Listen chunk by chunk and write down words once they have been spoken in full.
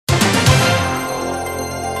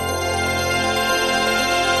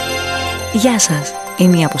Γεια σας,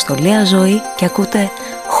 είμαι η Αποστολή Ζωή και ακούτε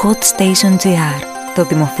HotStation GR, το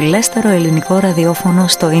δημοφιλέστερο ελληνικό ραδιόφωνο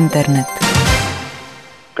στο ίντερνετ.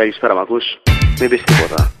 Καλησπέρα, μ' ακούς? Μην πεις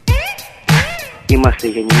τίποτα. Είμαστε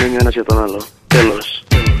γεννημένοι ο ένας για τον άλλο. Τέλος.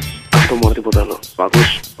 Αυτό μόνο, τίποτα άλλο. Μ'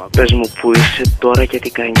 ακούς? Πες μου που είσαι τώρα και τι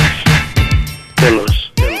κάνεις.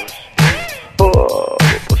 Τέλος.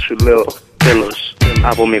 Πώς σου λέω. Τέλος.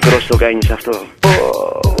 Από μικρός το κάνεις αυτό.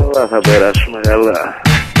 Θα περάσουμε καλά.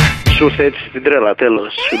 Σου ήρθε έτσι την τρέλα,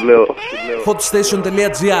 τέλος. Σου λέω.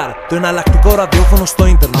 HotStation.gr, το εναλλακτικό ραδιόφωνο στο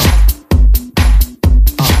ίντερνετ.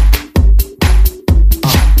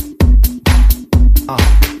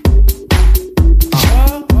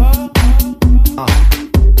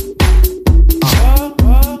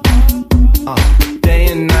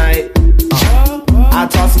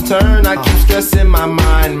 Turn, I keep stressing my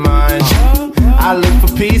mind. I look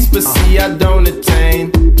for peace, but see I don't attain.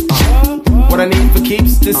 What I need for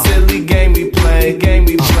keeps this silly game we play.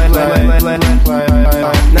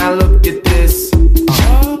 Now look at this.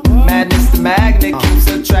 Madness, the magnet keeps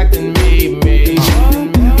attracting me.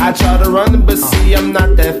 I try to run, but see I'm not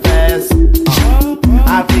that fast.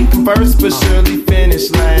 I think I'm first, but surely finish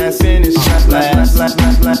last.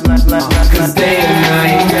 Cause day and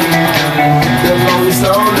night, the lonely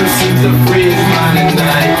stoner seems to free his mind at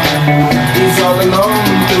night. He's all alone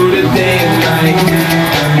through the day and night.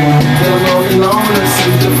 The lonely loner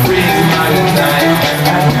seems to free his mind at night.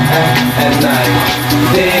 At night,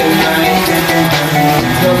 day and night.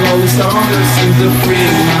 The lonely stoner seems to free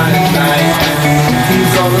his mind at night.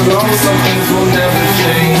 He's all alone, some things will never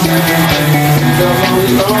change. The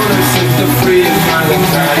lonely loner seems to free his mind at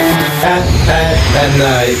night. At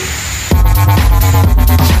night.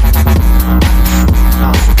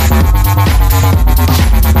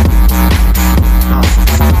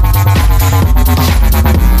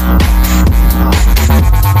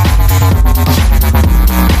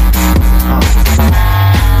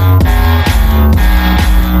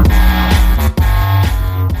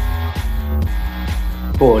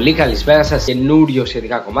 Πολύ καλησπέρα σας, καινούριο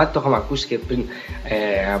σχετικά κομμάτι, το είχαμε ακούσει και πριν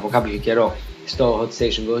από κάποιο καιρό στο Hot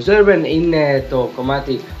Station Goes Urban. Είναι το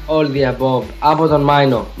κομμάτι All The Above από τον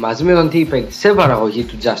Mino μαζί με τον T-Pain σε παραγωγή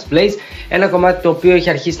του Just Blaze. Ένα κομμάτι το οποίο έχει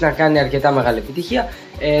αρχίσει να κάνει αρκετά μεγάλη επιτυχία,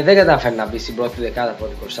 δεν κατάφερε να μπει στην πρώτη δεκάδα από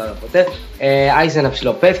την Κορσάδα ποτέ. Άρχισε να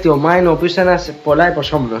ψιλοπέφτει. Ο Mino, ο οποίος είναι ένας πολλά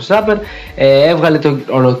υποσχόμενος rapper, έβγαλε το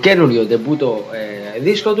ολοκαίνουριο ντεμπούτο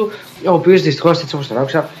δίσκο του, ο οποίος δυστυχώς, έτσι όπως τον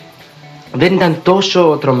άκουσα, δεν ήταν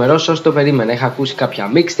τόσο τρομερός όσο το περίμενα. Είχα ακούσει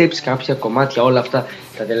κάποια mixtapes, κάποια κομμάτια, όλα αυτά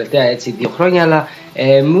τα τελευταία 2 χρόνια, αλλά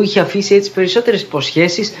μου είχε αφήσει έτσι περισσότερες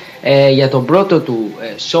υποσχέσεις για τον πρώτο του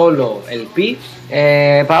solo LP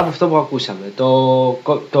παρά από αυτό που ακούσαμε.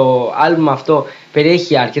 Το άλμπουμ αυτό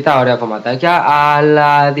περιέχει αρκετά ωραία κομματάκια,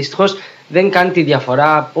 αλλά δυστυχώς δεν κάνει τη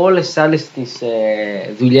διαφορά από όλες τις άλλες τις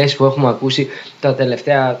δουλειές που έχουμε ακούσει τον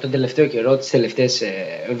τελευταίο καιρό, τις τελευταίες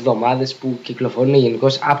εβδομάδες που κυκλοφορούν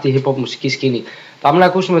γενικώς από τη hip hop μουσική σκηνή. Πάμε να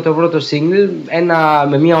ακούσουμε το πρώτο single,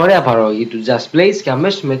 με μια ωραία παραγωγή του Just Blaze, και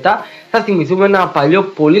αμέσως μετά θα θυμηθούμε ένα παλιό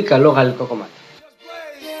πολύ καλό γαλλικό κομμάτι.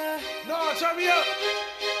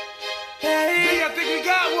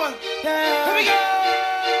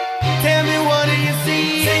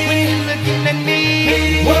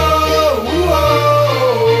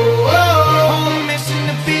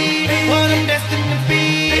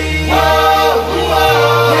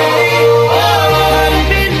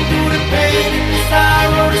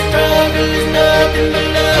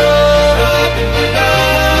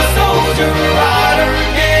 Soldier, rider,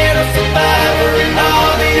 get a survivor.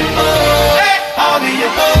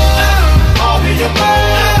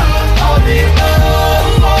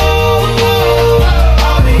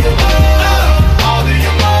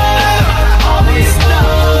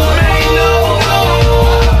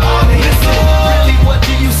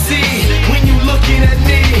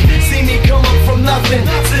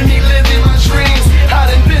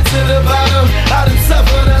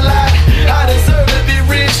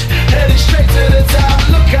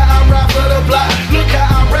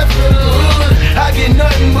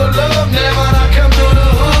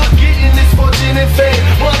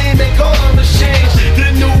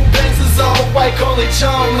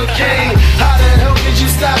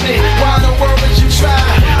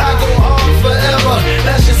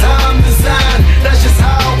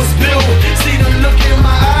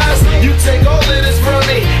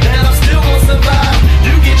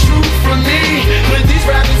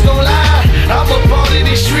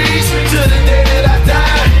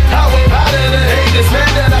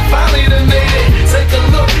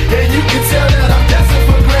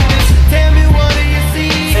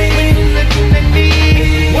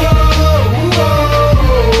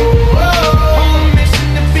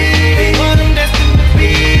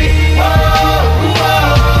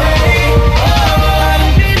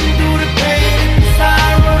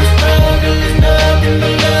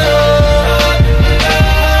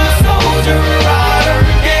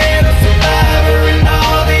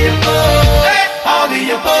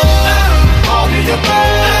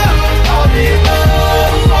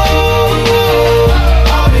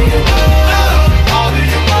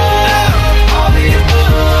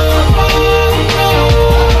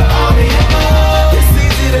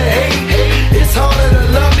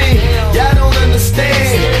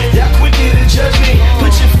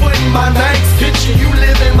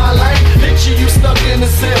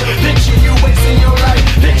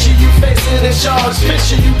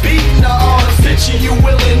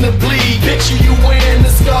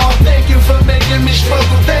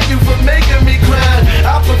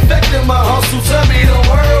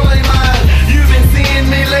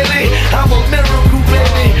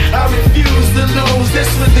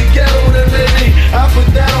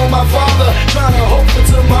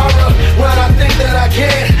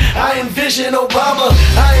 Michelle Obama.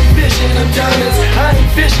 I envision them diamonds, I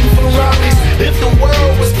ain't fishing for Ferraris. If the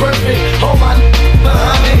world was perfect, all my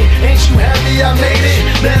behind me. Ain't you happy I made it?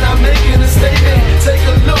 Man, I'm making a statement. Take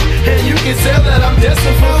a look and you can tell that I'm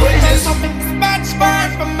destined for greatness.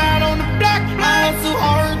 Spark from out on the block. I hustle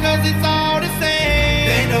hard cause it's all the same.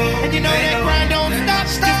 They know, and you know that grind don't stop.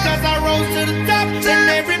 Just cause I rose to the top. And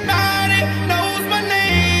everybody knows my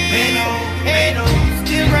name. They know,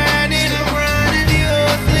 still riding, still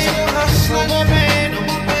hustling. No more pain,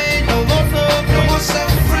 no more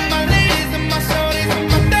suffering. My ladies and my shorties and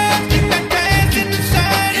my dogs keep that cash in the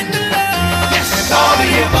shine and the love. Yes, all the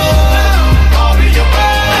above, all the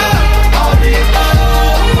above, all the above.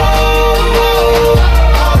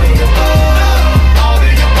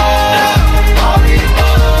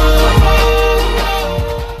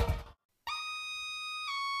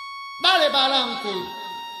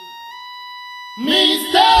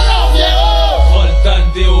 Misterio llegó.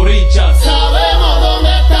 Volcan de Orillas. Sabemos dónde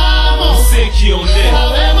estamos. Sé quién es.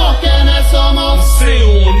 Sabemos quiénes somos. Sé où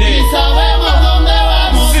Y sabemos dónde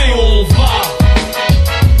vamos. Sé où on va.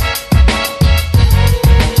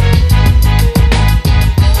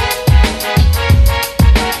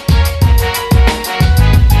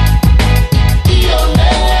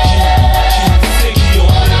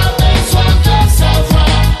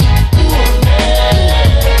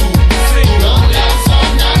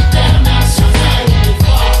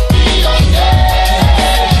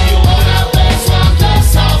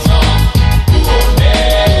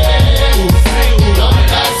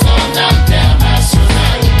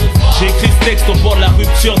 Au bord de la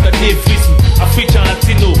rupture d'un névisme. Africain,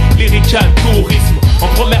 latino, lyrical, tourisme. En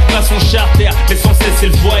première classe on charter, l'essentiel c'est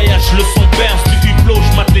le voyage. Le son berce du hublot,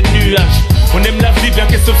 je mate les nuages. On aime la vie bien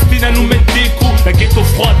qu'elle s'obstine à nous mettre des coups. La ghetto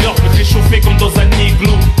froideur peut te réchauffer comme dans un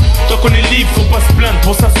igloo. Tant qu'on est libre, faut pas se plaindre,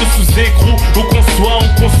 pour ça se sous écrou. Où qu'on soit,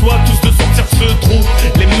 on conçoit tous de sortir ce trou.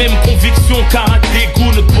 Les mêmes convictions car un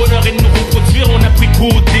dégoût. Notre bonheur est de nous reproduire, on a pris coup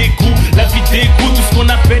au dégoût. La vie dégoûte, tout ce qu'on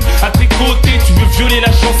appelle à tricoter. Tu veux violer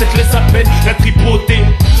la chance, elle te laisse à peine la tripoter.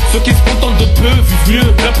 Ceux qui se contentent de peu vivent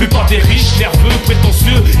mieux. La plupart des riches, nerveux,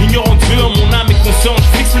 prétentieux, ignorant Dieu, mon âme est consciente.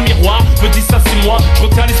 Je fixe le miroir, me dis ça c'est moi. Je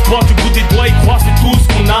retiens l'espoir du bout des doigts, y croire c'est tout ce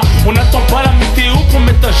qu'on a. On n'attend pas la météo pour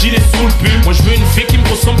mettre un gilet sous le pull. Moi je veux une fille qui me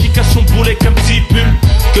ressemble, qui cache son boulet avec un petit pull.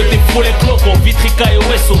 Que des fous les clopes en Vitrica et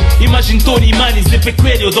Oeso. Imagine Tony Manis, les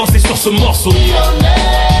Pequeños danser sur ce morceau.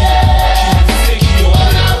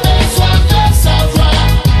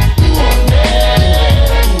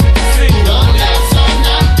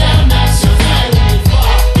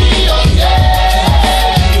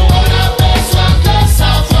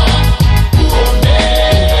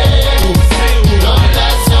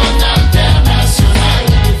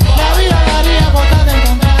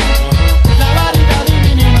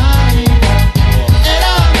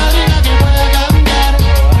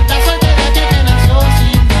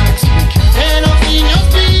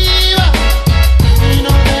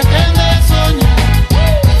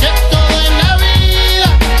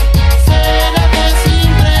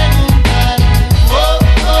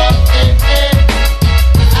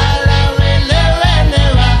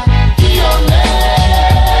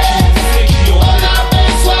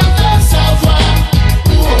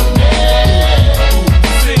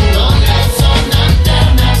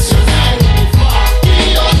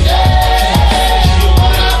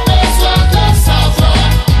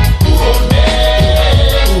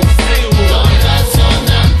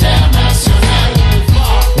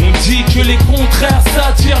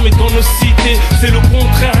 C'est le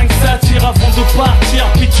contraire, rien que ça tire avant de partir.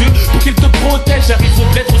 Pitié pour qu'il te protège. J'arrive au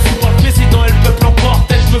bled reçu par le président et le peuple en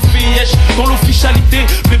cortège. Je me fais yèche dans l'officialité,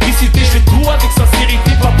 plébiscité. Je fais tout avec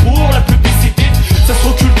sincérité, pas pour la publicité. Ça se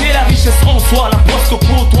reculter la richesse en soi, la poste au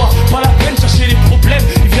potoir. Pas la peine de chercher les problèmes,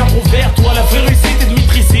 ils viendront vers toi. La vraie réussite est de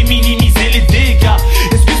maîtriser, minimiser les dégâts.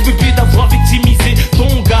 Excuse bébé d'avoir victimisé ton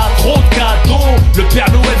gars, trop de cadeaux. Le Père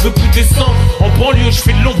Noël veut plus descendre. En banlieue je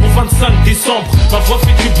fais de l'ombre au 25 décembre. Ma voix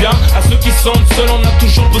fait du bien à ceux qui sentent seuls. On a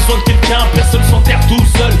toujours besoin de quelqu'un, personne s'enterre tout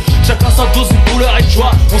seul. Chacun sa dose de douleur et de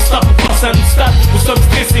joie. On se tape pour passer à une stade. Nous sommes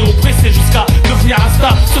stressés, oppressés jusqu'à devenir un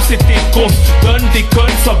star. Société con, donne,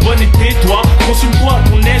 déconne, sois bonne et tais-toi. Consume-toi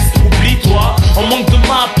ton aise, oublie-toi. En manque de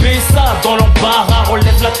ma ça dans l'embarras.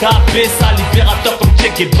 Relève la cabeza, libérateur comme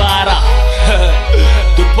Che Guevara.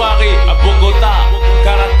 De Paris à Bogota,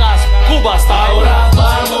 Caracas, Cuba hasta ahora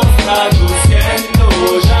vamos traduciendo,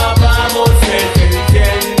 ya vamos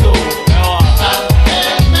entendiendo.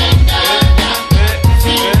 Me engaña,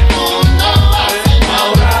 si tú no haces nada.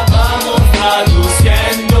 Ahora vamos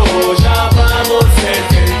traduciendo, ya vamos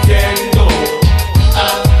entendiendo.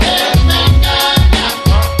 Me engaña,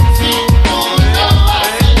 si tú no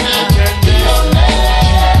haces nada.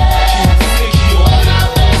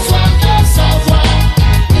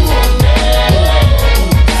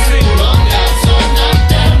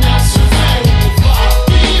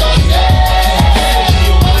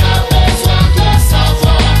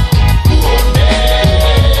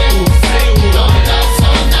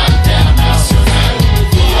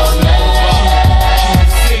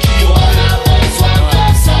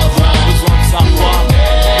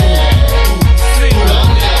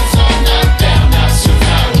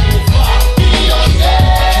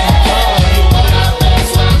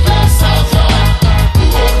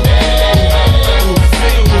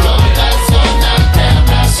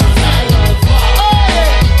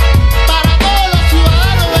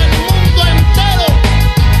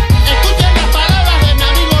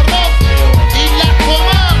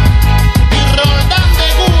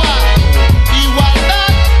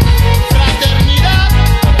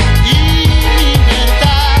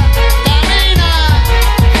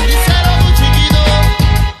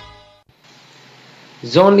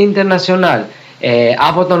 Zone International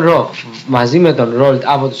από τον Rock μαζί με τον Rolled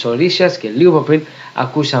από τους Orishas, και λίγο πριν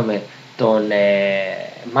ακούσαμε τον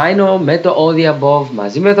Mino με το All the Above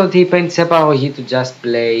μαζί με τον T-Pain σε παραγωγή του Just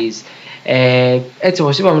Blaze. Έτσι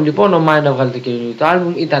όπως είπαμε λοιπόν, ο Mino έβγαλε το καινούριο του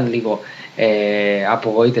άλμπουμ, ήταν λίγο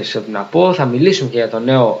απογοήτευση ό,τι να πω. Θα μιλήσουμε και για το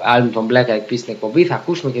νέο άλμπουμ των Black Eyed Peas στην εκπομπή, θα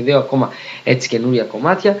ακούσουμε και 2 ακόμα έτσι καινούρια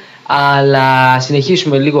κομμάτια, αλλά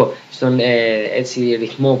συνεχίσουμε λίγο στον έτσι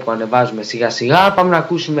ρυθμό που ανεβάζουμε σιγά σιγά. Πάμε να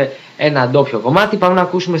ακούσουμε ένα ντόπιο κομμάτι, πάμε να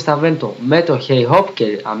ακούσουμε στα Vento με το Hey Hop και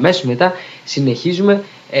αμέσως μετά συνεχίζουμε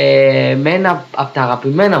με ένα από τα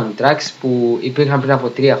αγαπημένα μου tracks που υπήρχαν πριν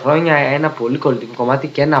από 3 χρόνια, ένα πολύ κολλητικό κομμάτι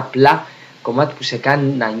και ένα απλά κομμάτι που σε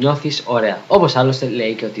κάνει να νιώθεις ωραία, όπως άλλωστε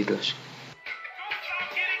λέει και ο τίτλος.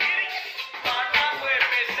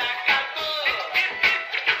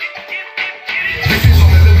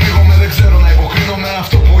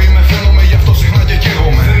 Αυτό που είμαι φαίνομαι, γι' αυτό συχνά και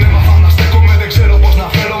καίγομαι. Δεν έμαθα να στέκομαι, δεν ξέρω πως να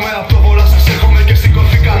φέρομαι. Απ' το βορρά σας έρχομαι και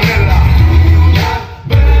σηκώθη κανέλα.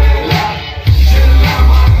 Μπέλα,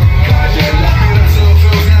 γελάμα, καγέλα. Μοίραζε ο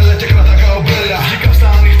Θεός μυαλά και κρατάκα ομπρέλα. Βγήκα στα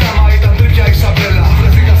ανοιχτά, μα ήταν τρίπια Ισαμπέλα.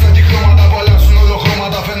 Βρέθηκα στα κυκλώματα που αλλάζουν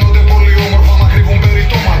ολοχρώματα. Φαίνονται πολύ όμορφα, μα κρύβουν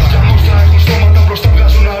περιτώματα. Κι αν ώστε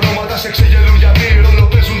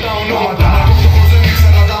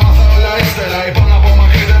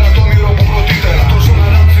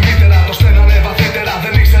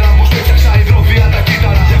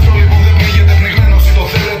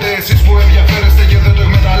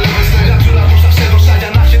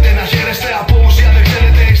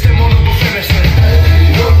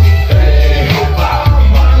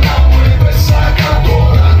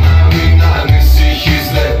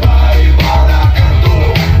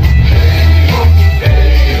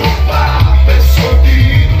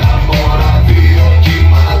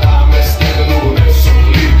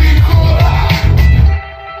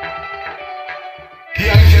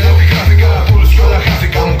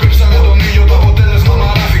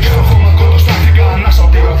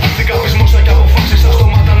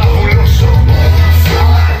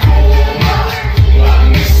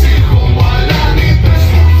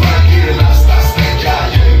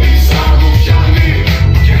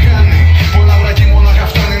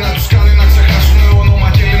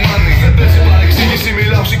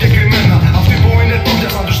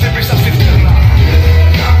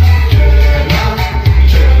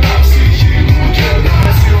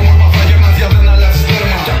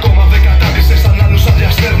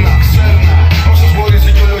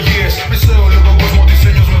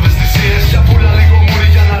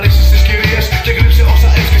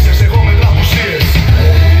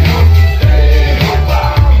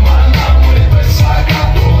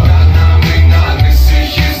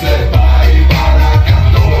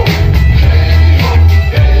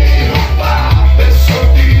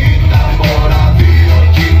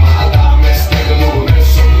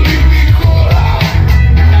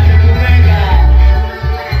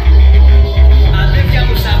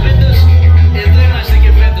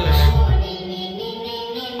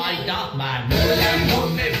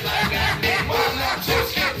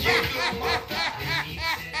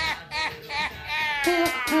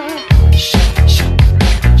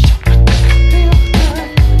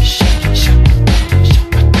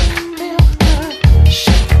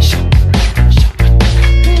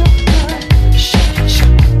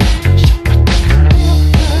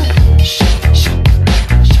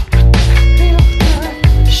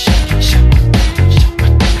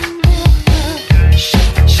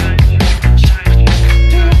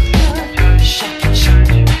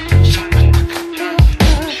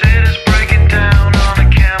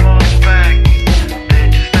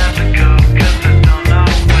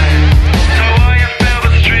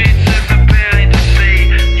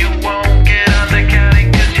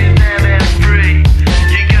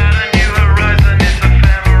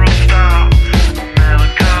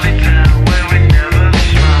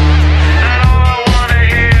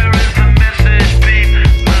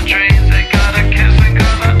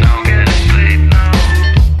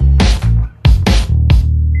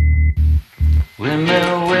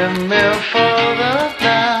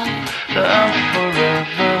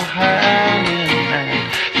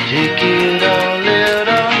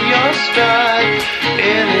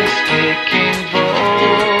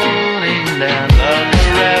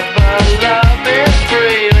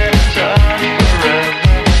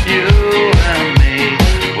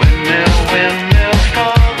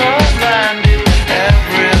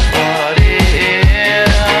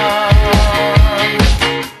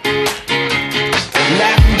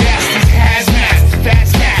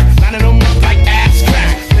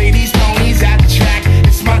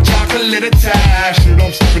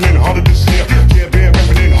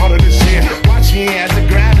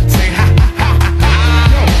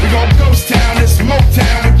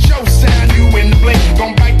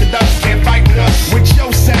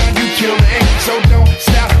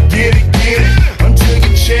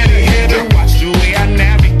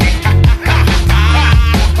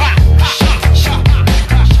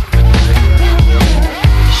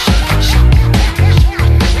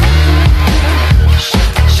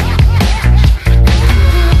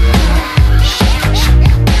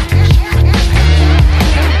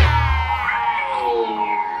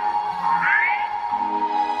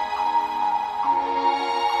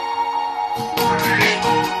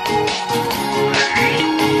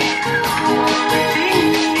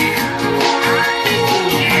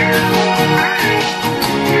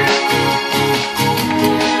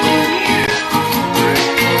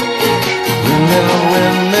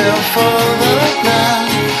for the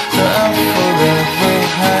night, love forever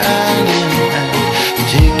hand in hand.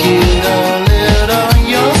 Take it all, let on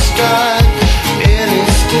your stride. It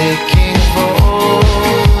is taking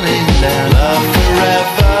hold in that love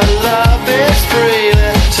forever, love is free.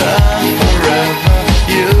 That time forever,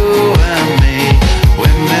 you and me.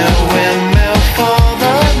 Windmill, windmill for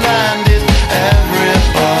the land is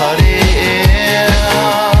everybody in.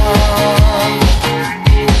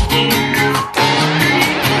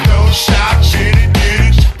 Don't shout, shit it, get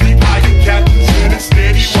it. Deep high, your captain's in it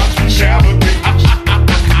steady. Watch me navigate.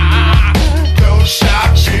 Don't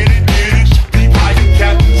shout, shit it, get it. Deep high, your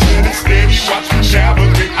captain's in it steady. Watch me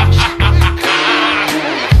navigate.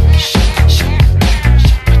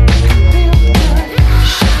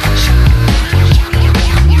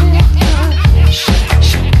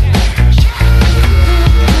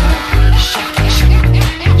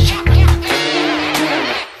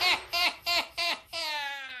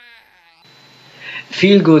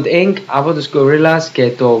 Feel Good Inc. από τους Gorillaz και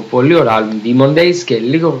το πολύ ωραίο album Demon Days, και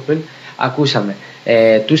λίγο πριν ακούσαμε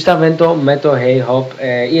του Stavento με το Hey Hop,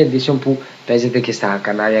 η edition που παίζεται και στα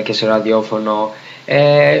κανάλια και σε ραδιόφωνο.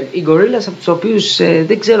 Οι Gorillaz, από τους οποίους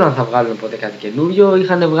δεν ξέρω αν θα βγάλουν ποτέ κάτι καινούριο,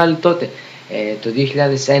 είχαν βγάλει τότε το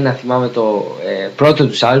 2001, θυμάμαι, το πρώτο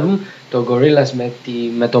τους album, το Gorillaz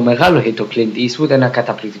με το μεγάλο hit, το Clint Eastwood, ένα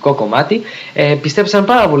καταπληκτικό κομμάτι. Πιστέψαν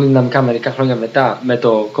πάρα πολύ δυναμικά μερικά χρόνια μετά με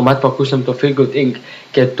το κομμάτι που ακούσαμε, το Feel Good Inc.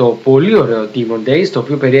 και το πολύ ωραίο Demon Days, το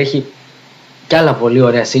οποίο περιέχει και άλλα πολύ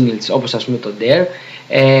ωραία singles όπως ας πούμε το Dare.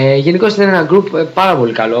 Γενικώς είναι ένα group πάρα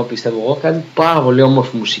πολύ καλό, πιστεύω εγώ, κάνει πάρα πολύ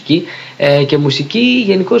όμορφη μουσική και μουσική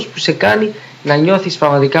γενικώς που σε κάνει να νιώθεις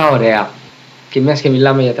πραγματικά ωραία. Και μιας και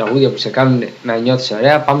μιλάμε για τραγούδια που σε κάνουν να νιώθεις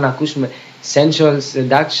ωραία, πάμε να ακούσουμε Sensual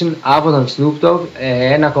Seduction από τον Snoop Dogg,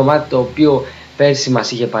 ένα κομμάτι το οποίο πέρσι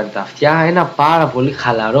μας είχε πάρει τα αυτιά, ένα πάρα πολύ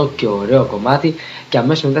χαλαρό και ωραίο κομμάτι, και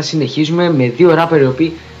αμέσως μετά συνεχίζουμε με δύο ράπερ οι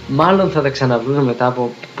οποίοι μάλλον θα τα ξαναβρούν μετά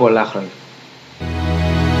από πολλά χρόνια.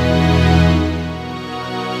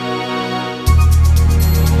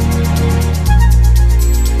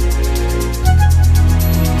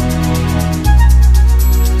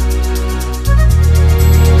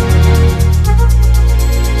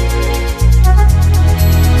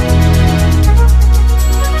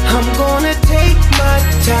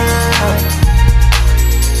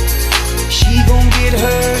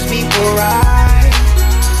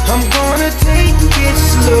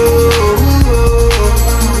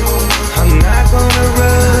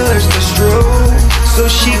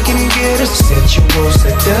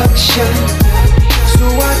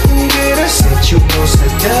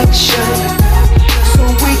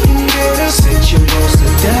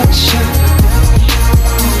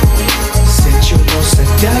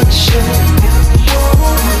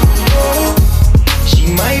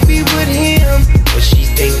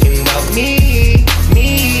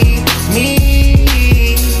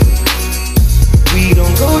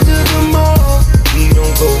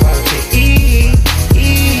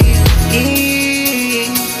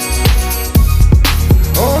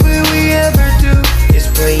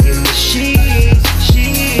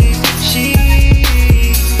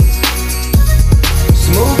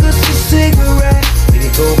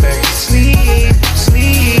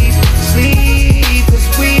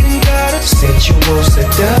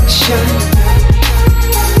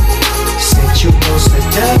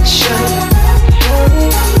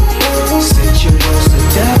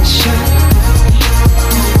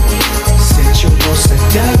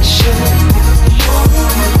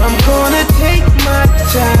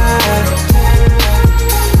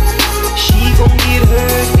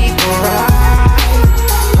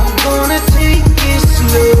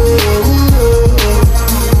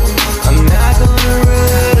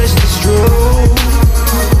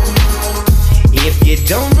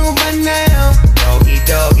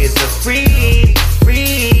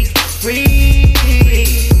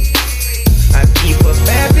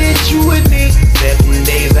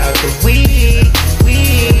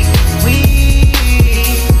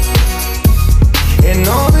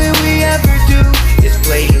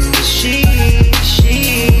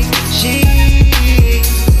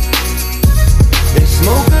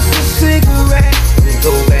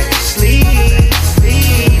 Go back to sleep,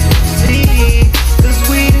 sleep, sleep. 'Cause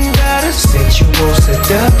we done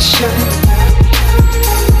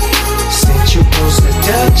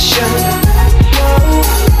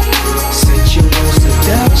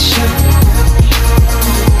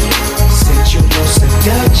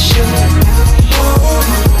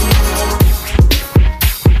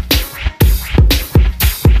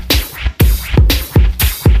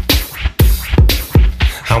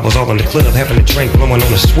club having a drink, blowing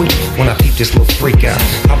on a sweet. When I peeped this little freak out,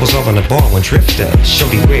 I was off on the bar when Drifter,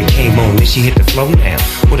 shorty red came on, then she hit the floor now.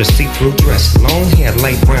 With a see-through dress, long hair,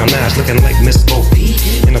 light brown eyes, looking like Miss Bo-P.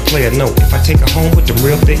 And a player note, if I take her home with the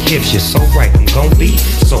real big hips, you're so right, I'm gon' be.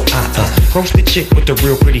 So I approach the chick with the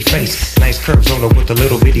real pretty face, nice curves on her with a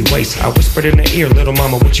little bitty waist. I whispered in her ear, little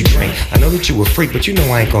mama, what you drink? I know that you a freak, but you know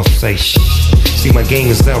I ain't gon' say shh. See, my game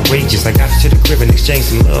is outrageous. I got to the crib and exchanged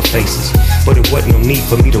some love faces, but it wasn't no need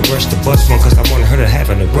for me to rush the bus one, cause I wanted her to have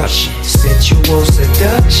in a rush. Sensual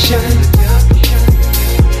seduction.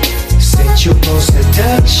 Sensual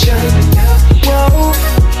seduction. Whoa.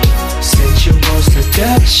 Sensual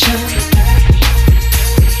seduction.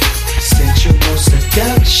 Sensual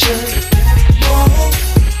seduction. Whoa.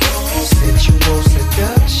 Sensual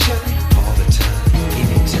seduction. All the time,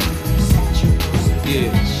 anytime.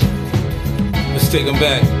 Yeah. Let's take them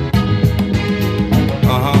back.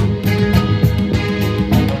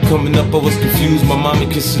 Coming up, I was confused. My mommy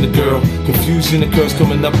kissing the girl. Confusion occurs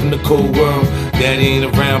coming up in the cold world. Daddy ain't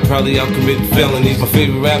around, probably out committing felonies. My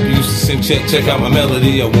favorite rapper used to sing, check out my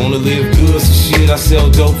melody. I wanna live good, so shit, I sell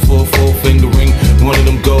dope for a 4-finger ring. One of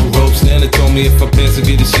them gold ropes. Nana told me if I pass, I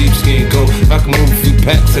get a sheepskin coat. If I can move a few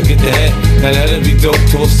packs, I get the hat. Now that'd be dope.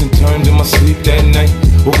 Tossed and turned in my sleep that night.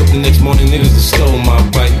 Woke up the next morning, niggas that stole my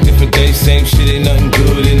bike. Different day, same shit, ain't nothing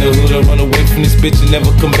good. In the hood, I run away from this bitch and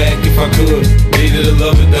never come back if I could. Needed to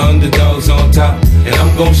love it, the underdogs on top. And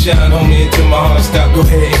I'm gon' shine, homie, until my heart stop. Go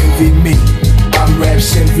ahead, envy me. I'm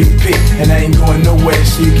Raps MVP, and I ain't going nowhere,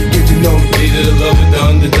 so you can get to know me. Needed to love it, the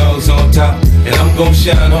underdogs on top. And I'm gon'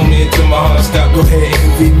 shine, homie, until my heart stop. Go ahead,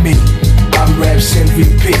 envy me. I'm Raps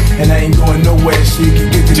MVP, and I ain't going nowhere, so you can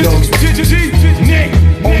get to know me.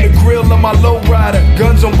 On the grill of my lowrider,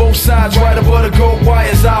 guns on both sides, right above the gold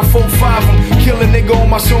wires. I 4-5 them, kill a nigga on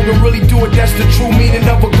my song and really do it. That's the true meaning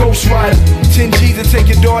of a ghost rider. 10 G's to take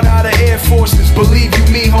your daughter out of Air Forces. Believe you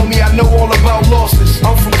me, homie, I know all about losses.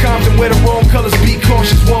 I'm from Compton where the wrong colors be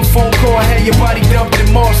cautious. One phone call, I had your body dumped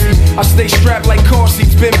in Marcy. I stay strapped like car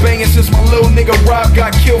seats, been banging since my little nigga Rob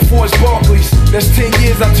got killed for his Barclays. That's 10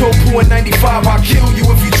 years, I told Pooh in 95, I'll kill you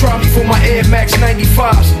if you try me for my Air Max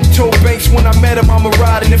 95s. Told Banks when I met him I'ma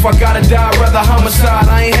ride, and if I gotta die, I'd rather homicide.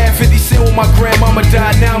 I ain't had 50 cent when my grandmama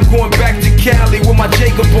died. Now I'm going back to Cali with my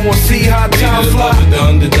Jacob on. See how time fly. The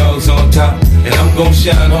underdogs on top, and I'm gon'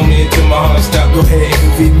 shine, homie, until my heart stop. Go ahead,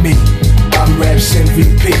 envy me. I'm Raps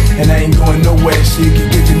MVP, and I ain't going nowhere, so you can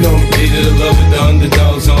get to know me. Needed to love it, the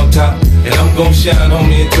underdogs on top, and I'm gon' shine,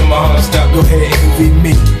 homie, until my heart stop. Go ahead, envy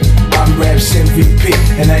me. I'm Raps MVP,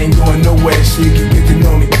 and I ain't going nowhere, so you can get to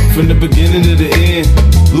know me. From the beginning to the end,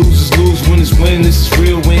 losers lose, winners win. This is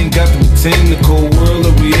real, we ain't got to pretend. The cold world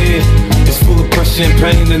that we in, it's full of pressure and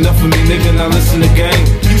pain. Enough of me, nigga, now listen to game.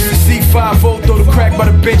 Used to see 5-0, throw the crack by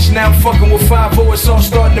the bench. Now I'm fucking with 5-0, it's all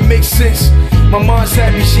starting to make sense. My mom's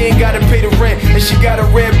happy, she ain't gotta pay the rent, and she got a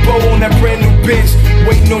red bow on that brand new Benz.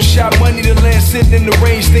 Waiting on shot money to land, sitting in the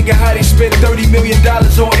range, thinking how they spent $30 million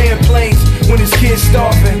on airplanes when his kids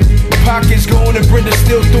starving. Pockets going and Brenda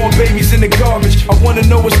still throwing babies in the garbage. I wanna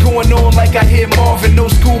know what's going on like I hear Marvin. No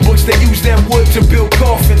school books, they use that wood to build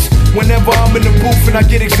coffins. Whenever I'm in the booth and I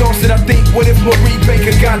get exhausted, I think, what if Marie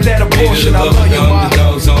Baker got that abortion? I love you, ma.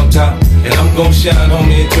 Underdogs on top, and I'm gon' shine,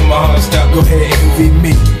 homie, until my heart stop. Go ahead, envy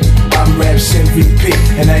me. I'm Raps MVP,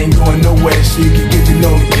 and I ain't going nowhere, so you can get to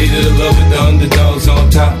know me. Needed to love it, the underdogs on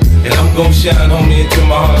top, and I'm gon' shine, homie, until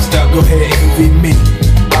my heart stop. Go ahead, envy me.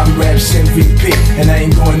 I'm Raps MVP, and I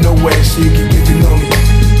ain't going nowhere, so you can get to know me.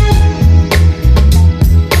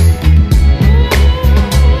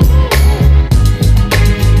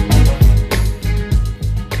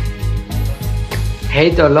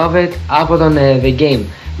 Hate or Love It από τον The Game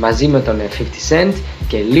μαζί με τον 50 Cent,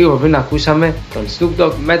 και λίγο πριν ακούσαμε τον Snoop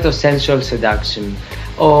Dogg με το Sensual Seduction.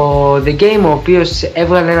 Ο The Game, ο οποίος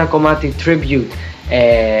έβγαλε ένα κομμάτι tribute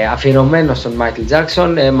αφιερωμένο στον Michael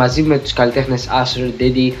Jackson μαζί με τους καλλιτέχνες Usher,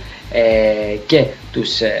 Diddy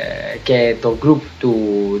και το group του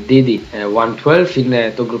Diddy 112.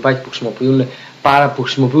 Είναι το γκρουπάκι που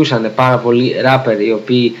χρησιμοποιούσαν πάρα πολλοί rapper οι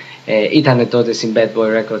οποίοι ήταν τότε στην Bad Boy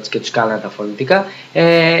Records και τους κάνανε τα φωνητικά.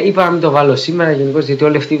 Είπα να μην το βάλω σήμερα γενικώς, γιατί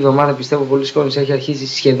όλη αυτή η εβδομάδα πιστεύω πολλοί κόσμος έχει αρχίσει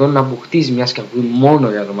σχεδόν να μπουχτίζει μια σκαφή μόνο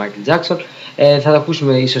για τον Michael Jackson. Θα τα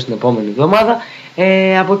ακούσουμε ίσως την επόμενη εβδομάδα.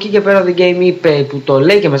 Από εκεί και πέρα The Game είπε, που το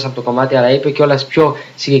λέει και μέσα από το κομμάτι, αλλά είπε κιόλας πιο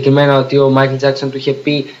συγκεκριμένα ότι ο Michael Jackson του είχε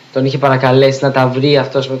πει, τον είχε παρακαλέσει να τα βρει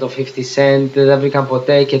αυτός με το 50 Cent, δεν τα βρήκαν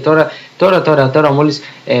ποτέ, και τώρα μόλις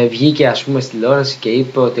βγήκε ας πούμε στη τηλεόραση και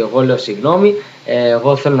είπε ότι εγώ λέω συγγνώμη,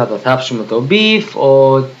 εγώ θέλω να το θάψουμε το beef,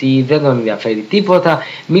 ότι δεν τον ενδιαφέρει τίποτα.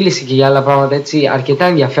 Μίλησε και για άλλα πράγματα έτσι αρκετά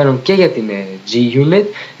ενδιαφέρον και για την G-Unit.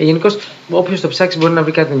 Γενικώς όποιος το ψάξει μπορεί να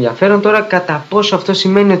βρει κάτι ενδιαφέρον. Τώρα κατά πόσο αυτό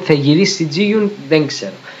σημαίνει ότι θα γυρίσει στη G-Unit δεν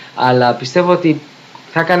ξέρω, αλλά πιστεύω ότι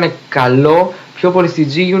θα έκανε καλό πιο πολύ στη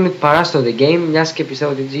G-Unit παρά στο The Game, μιας και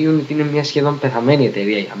πιστεύω ότι η G-Unit είναι μια σχεδόν πεθαμένη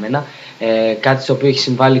εταιρεία για μένα, κάτι στο οποίο έχει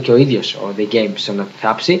συμβάλει και ο ίδιος ο The Game στο να τη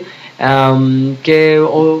θάψει, και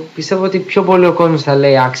πιστεύω ότι πιο πολύ ο κόσμος θα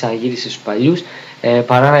λέει άξα γύρισε στους παλιούς,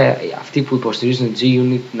 παρά αυτοί που υποστηρίζουν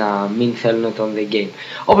G-Unit να μην θέλουν τον The Game.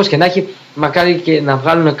 Όπως και να έχει, μακάρι και να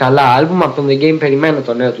βγάλουν καλά άλμπουμ. Από τον The Game περιμένω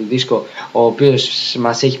το νέο του δίσκο, ο οποίος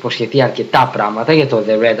μας έχει υποσχεθεί αρκετά πράγματα για το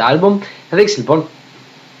The Red Album. Θα δείξει λοιπόν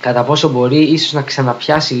κατά πόσο μπορεί ίσως να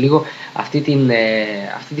ξαναπιάσει λίγο αυτή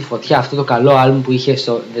τη φωτιά, αυτό το καλό άλμπουμ που είχε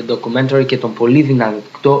στο The Documentary και τον πολύ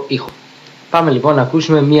δυνατό ήχο. Πάμε λοιπόν να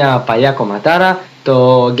ακούσουμε μια παλιά κομματάρα,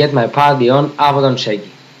 το Get My Party On από τον Shaggy.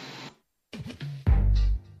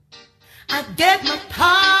 I get my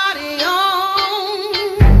party on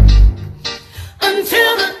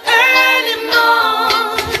until the early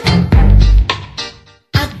morn.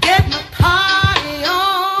 I get my party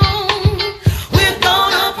on. We're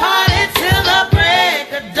gonna party till the break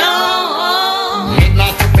of dawn.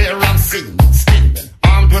 Midnight to where I'm steaming,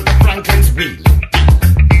 armed with the Franklin's wheeling.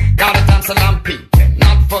 Got a dance and I'm peeping,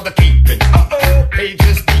 not for the keeping.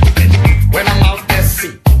 Pages beeping when I'm out there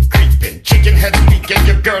seeking, creeping, chicken head speaking,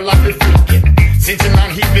 your girl I've been freaking. Since your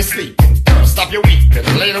night he be sleeping, girl stop your weeping.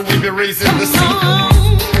 Later we be raising the sea.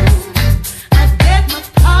 I get my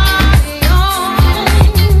party on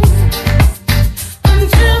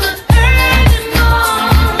until the early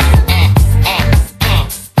morn.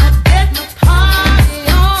 I get my party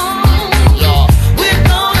on. Yeah. We're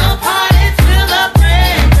gonna party till the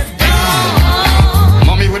break of dawn.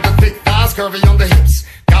 Mommy with the thick thighs, curvy on the hips.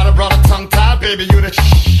 Got a brother tongue tied, baby you the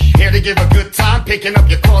here to give a good time, picking up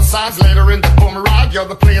your core signs later in the boom ride. You're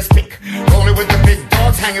the player's pick, rolling with the big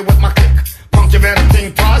dogs, hanging with my clique. Punk, you better think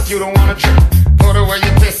twice, you don't wanna trip. Put away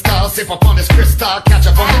your pistol, sip up on this crystal, catch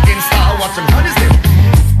up on the install, watch them honey's dip.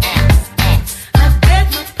 I get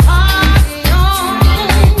my party on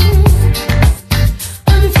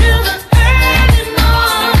until the early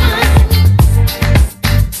morn.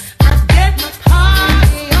 I get my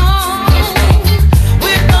party on.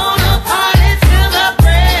 We're gonna party till the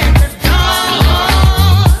break of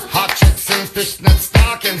dawn. Hot chicks and fishnet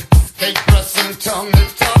stocking, fake breasts and tongue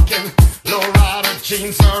is talking. Low rider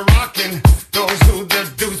jeans are rocking, those who the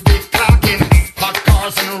dudes be clocking. Hot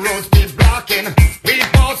cars and roads be blocking, we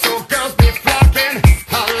ball so girls be flocking.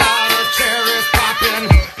 A lot of cherries popping,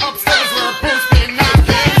 upstairs where Bruce be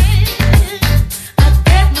knocking. I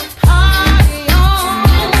get my party on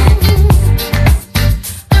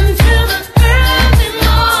until the early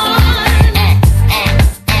morn.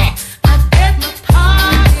 I get my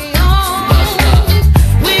party on.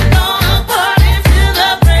 We're gonna party till the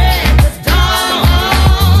break of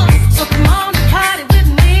dawn. So come on and party with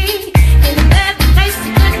me in every place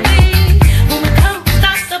it could be. When we come to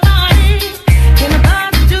start the party, can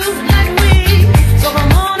nobody do it like we? So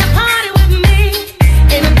come on and party with me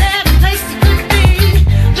in every place it could be.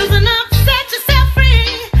 Loosen up, set yourself free.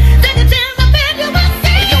 Take a chance, I bet you will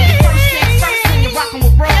see. Yo, first things first when you're rockin'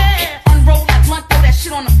 with Raw. Unroll that blunt, throw that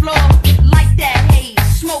shit on the floor. Light that haze,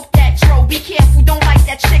 smoke that dro. Be careful, don't like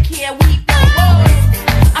that chick here. We roll.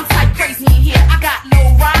 I'm type crazy in here. I got low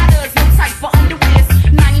riders, no type for underwears.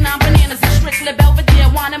 99 bananas and strictly Belvedere.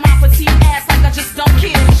 Wanting my petite ass like I just don't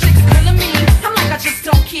care. Chicks feeling me, I'm like I just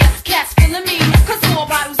don't care. Cats feeling me, cause more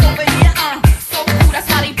bottles over here. So cool, that's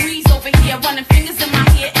how they breeze over here. Running fingers in my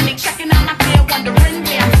hair and they checking out my hair. Wondering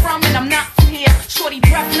where I'm from and I'm not from here. Shorty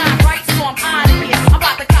breath not right, so I'm out of here. I'm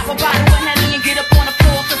about to cop a bottle of Henny and get up on the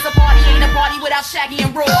floor. Cause the party ain't a party without Shaggy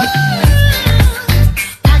and Raw.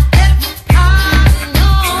 I get my party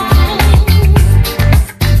on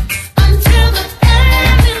until the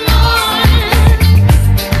early morn.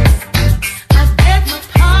 I get my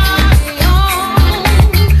party on.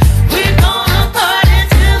 We're gonna party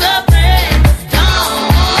till the break of dawn.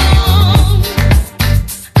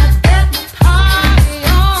 I get my party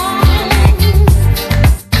on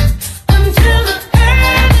until the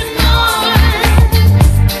early morn.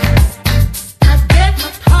 I get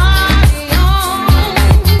my party on.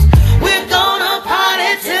 We're gonna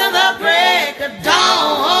party till the break of dawn.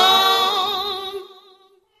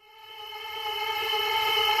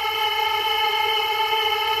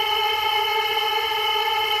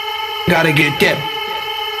 Gotta get dip.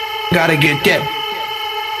 Gotta get dip.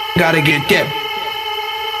 Gotta get dip.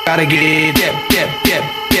 Gotta get dip, dip, dip,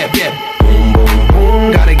 dip, dip.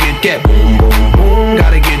 Gotta get dip.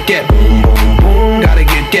 Gotta get dip.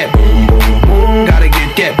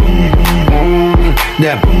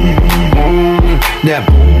 that boom, boom, that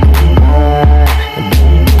boom, boom.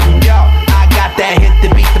 Yo, I got that hit to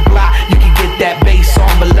beat the block. You can get that bass on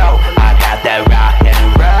below. I got that rock and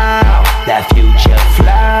roll, that future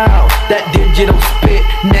flow, that digital spit,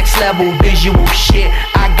 next level visual shit.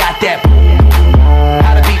 I got that boom,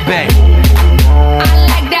 how to beat bang. I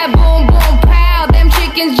like that boom boom pow. Them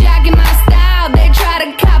chickens jacking my style. They try to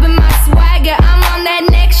copy my swagger. I'm on that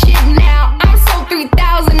next shit now. I'm sold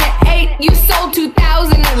 3008. You sold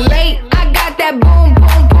 2000 late. I got that boom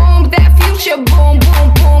boom boom. That future boom boom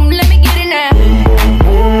boom. Let me get it now. Boom,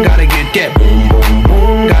 boom, gotta get that boom, boom,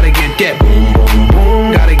 boom. Gotta get that boom, boom,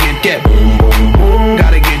 boom. Gotta get that boom, boom, boom.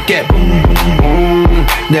 Gotta get that boom, boom, boom.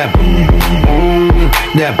 That boom, boom, boom.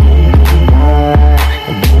 That boom, boom, boom.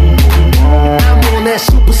 I'm on that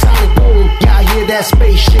supersonic boom. Y'all hear that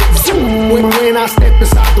spaceship zoom. When I step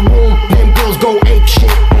inside the room, them girls go ape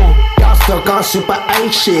shit. Y'all stuck on super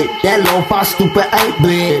 8 shit. That lo-fi stupid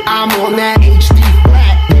 8-bit. I'm on that HD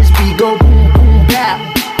flat. This beat go boom boom bap.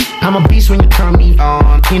 I'm a beast when you turn me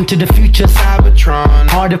on. Into the future, Cybertron.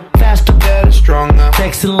 Harder, faster, better, stronger.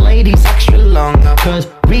 Sexy ladies, extra longer. Cause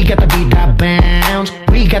we got to beat that bounce.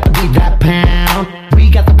 We got to beat that pound. We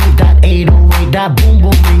got to beat that 808. That boom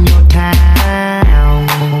boom in your town.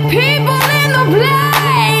 People in the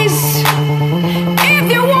place. If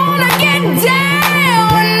you wanna get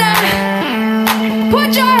down, put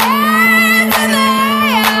your hands in the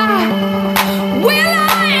air. Will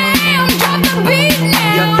I am, drop the beat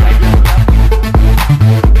now.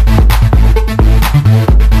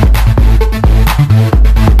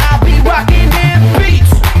 I be rocking them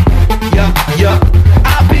beats. Yup, yup.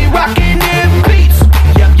 I be rocking them beats.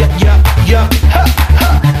 Yup, yup, yup, yup. Ha,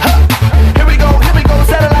 ha, ha. Here we go,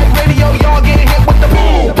 satellite radio. Y'all getting hit with the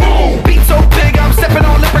boom, boom. Beat so big, I'm stepping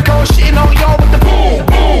on leprechaun. Shitting on y'all with the boom,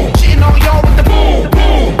 boom. Shitting on y'all with the boom,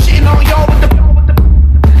 boom. Shitting on y'all with the boom.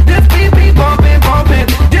 This beat be bumping, bumping.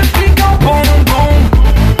 This beat go boom, boom.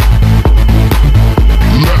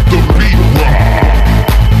 Let the beat rock.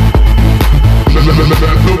 Let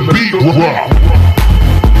the beat rock.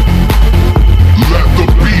 Let the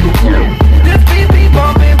beat rock. This beat be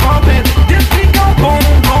bumping, bumping. This beat go boom,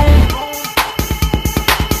 boom.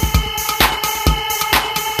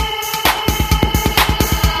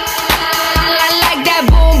 I like that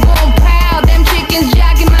boom boom pow. Them chickens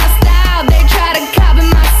jacking my style. They try to copy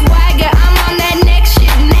my swagger. I'm on that next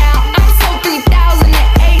shit now. I'm sold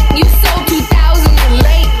 3008. You sold 2000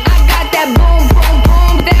 late. I got that boom boom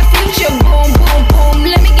boom. That future boom boom boom.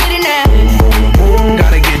 Let me get it now. Boom,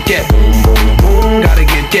 gotta get that boom, boom, boom. Gotta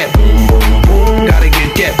get that boom, boom, boom. Gotta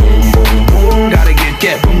get that boom, boom, boom. Gotta get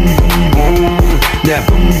that boom, boom, boom. That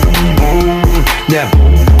boom, boom, boom. That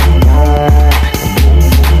boom, boom, boom.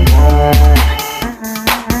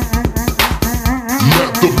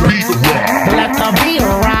 Let the beat rock. Let the beat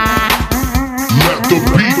rock. Let the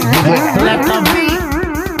beat rock. Let the beat.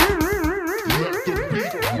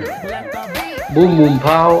 Boom Boom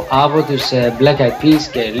Pow από τους Black Eyed Peas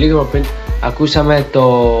και λίγο πριν ακούσαμε το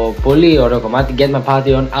πολύ ωραίο κομμάτι Get My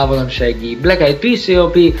Party On από τον Shaggy. Black Eyed Peas, οι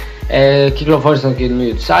οποίοι κυκλοφόρησαν το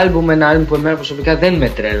καινούριο τους άλμπουμ, ένα άλμπουμ που εμένα προσωπικά δεν με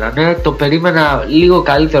τρέλανε, το περίμενα λίγο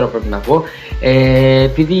καλύτερο πρέπει να πω,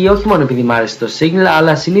 επειδή, όχι μόνο επειδή μ' άρεσε το single,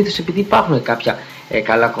 αλλά συνήθως επειδή υπάρχουν κάποια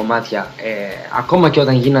καλά κομμάτια ακόμα και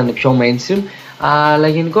όταν γίνανε πιο mainstream, αλλά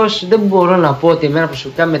γενικώς δεν μπορώ να πω ότι εμένα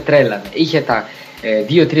προσωπικά με τρέλανε. Είχε τα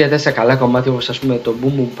 2-3-4 καλά κομμάτια, όπως ας πούμε το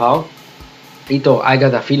Boom Boom Pow ή το I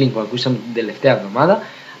Got A Feeling που ακούσαμε την τελευταία εβδομάδα,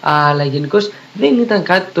 αλλά γενικώς δεν ήταν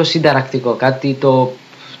κάτι το συνταρακτικό, κάτι το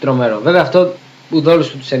τρομερό. Βέβαια αυτό ούτε όλους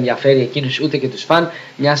τους ενδιαφέρει εκείνους ούτε και τους φαν,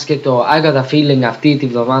 μιας και το I Got A Feeling αυτή τη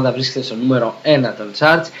βδομάδα βρίσκεται στο νούμερο 1 των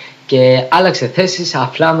charts και άλλαξε θέσεις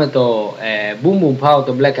απλά με το Boom Boom Pow,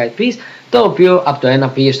 το Black Eyed Peas, το οποίο από το 1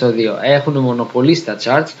 πήγε στο 2. Έχουν μονοπολίσει τα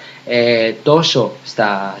charts τόσο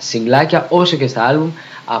στα σιγκλάκια όσο και στα άλμπουμ,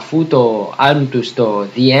 αφού το άλμπουμ του στο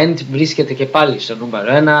The End βρίσκεται και πάλι στο νούμερο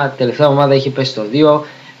 1, τελευταία εβδομάδα είχε πέσει στο 2,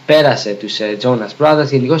 πέρασε τους Jonas Brothers.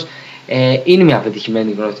 Γενικώς είναι μια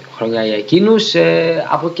πετυχημένη χρονιά για εκείνους.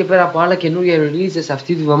 Από εκεί πέρα από άλλα καινούργια releases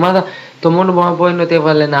αυτή τη βδομάδα, το μόνο που μπορώ να πω είναι ότι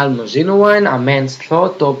έβγαλε ένα άλμπουμ Genuine, A Man's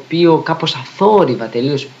Thought, το οποίο κάπως αθόρυβα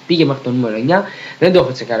τελείως πήγε μέχρι το νούμερο 9. Δεν το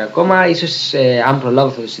έχω τσεκάρει ακόμα, ίσως αν προλάβω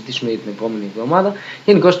θα το συζητήσουμε για την επόμενη εβδομάδα.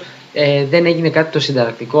 Γενικώς δεν έγινε κάτι το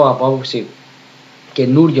συνταρακτικό από άποψη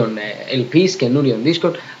καινούριων LPs, καινούριων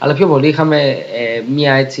δίσκων, αλλά πιο πολύ είχαμε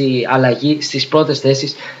μια έτσι αλλαγή στις πρώτες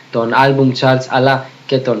θέσεις των album charts αλλά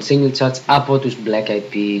και των single charts από τους Black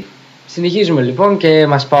Eyed Peas. Συνεχίζουμε λοιπόν και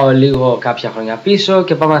μας πάω λίγο κάποια χρόνια πίσω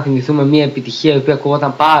και πάμε να θυμηθούμε μια επιτυχία η οποία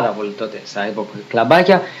ακουγόταν πάρα πολύ τότε στα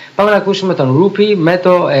κλαμπάκια. Πάμε να ακούσουμε τον Ρούπι με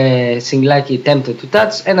το συγκλάκι Tempted to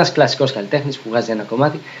Touch, ένας κλασικός καλλιτέχνης που βγάζει ένα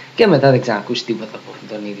κομμάτι και μετά δεν ξανακούσει τίποτα από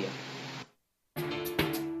αυτόν τον ίδιο.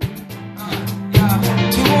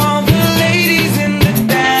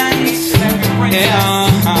 You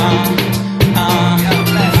know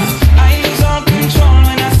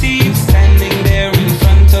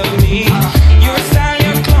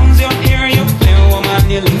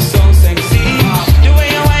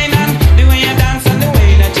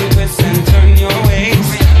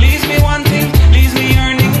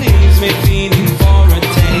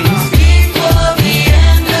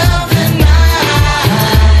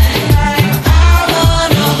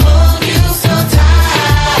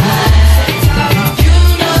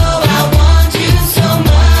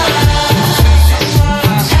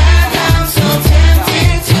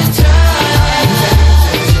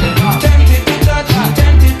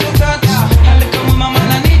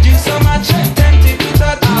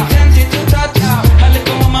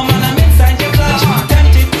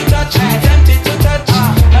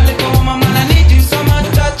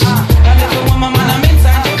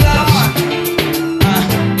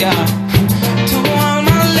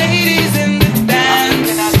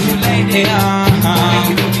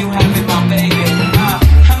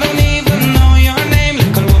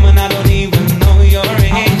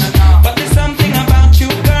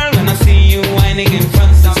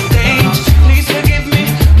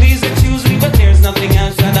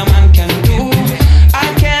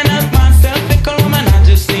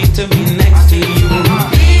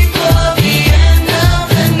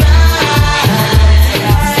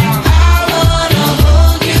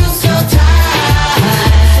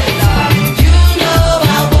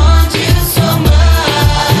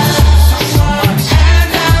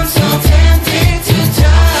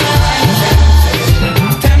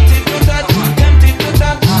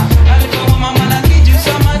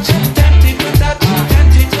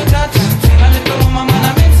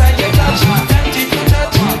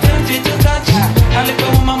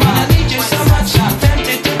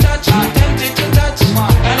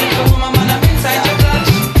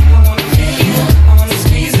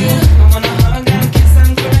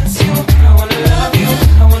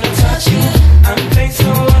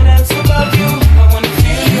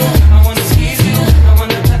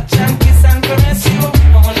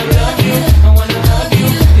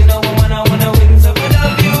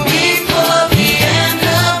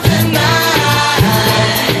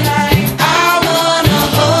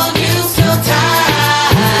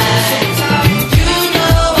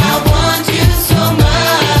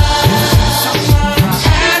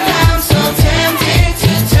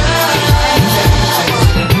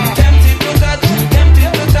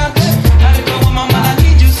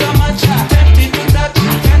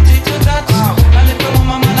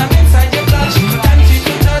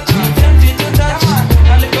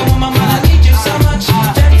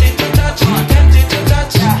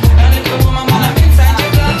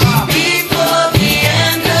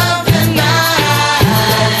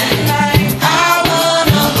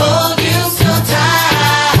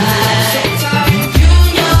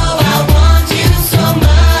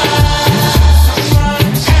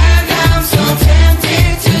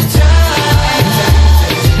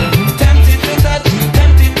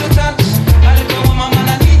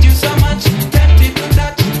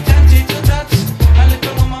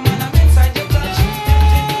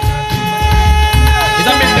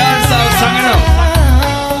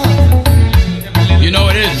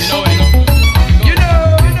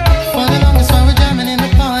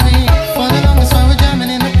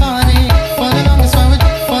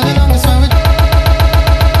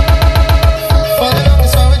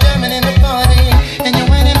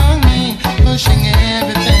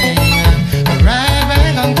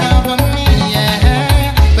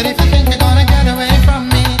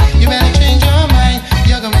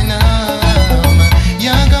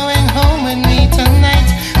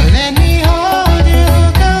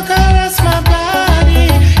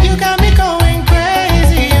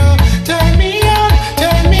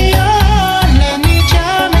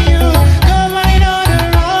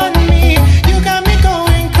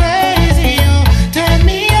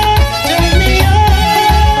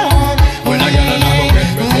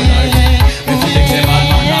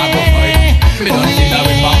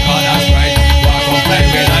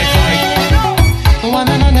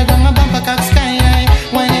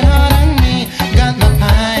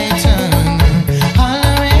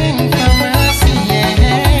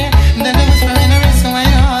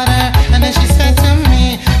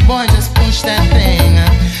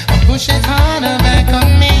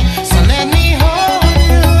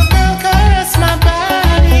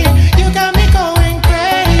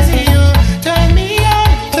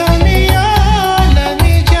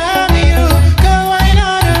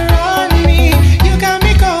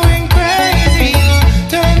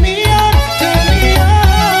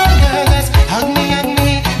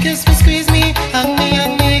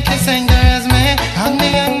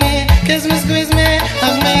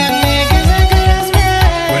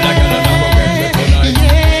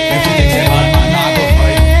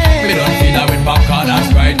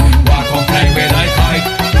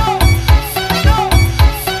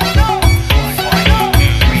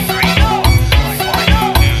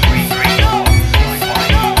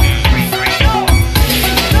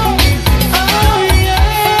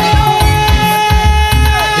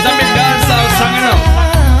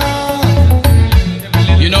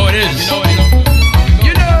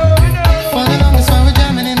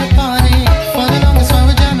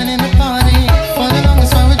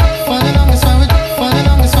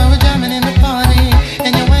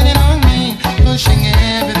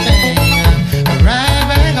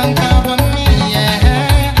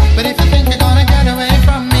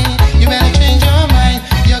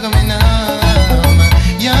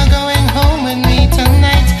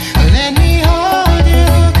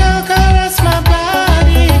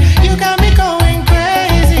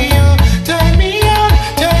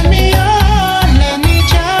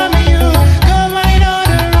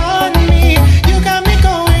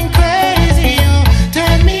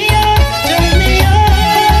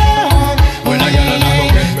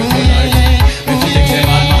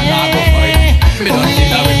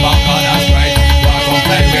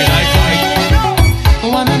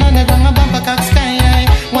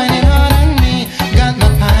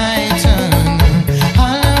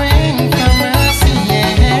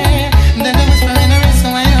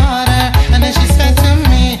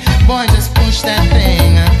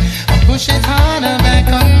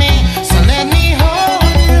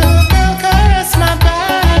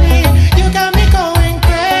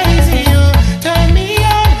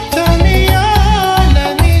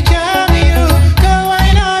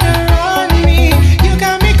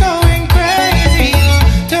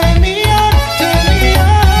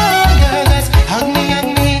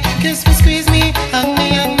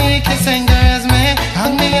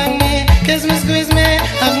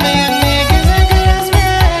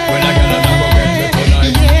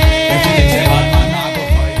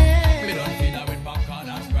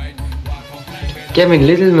Kevin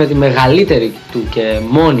Little με τη μεγαλύτερη του και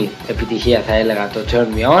μόνη επιτυχία, θα έλεγα, το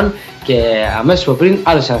Turn Me On, και αμέσως από πριν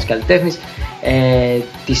άλλος ένας καλλιτέχνης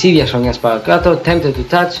της ίδιας χρονιάς παρακάτω, Tempted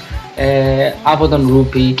to Touch, από τον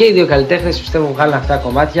Rupi. Και οι δύο καλλιτέχνες πιστεύω βγάλουν αυτά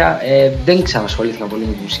κομμάτια. Δεν ξανασχολήθηκαν πολύ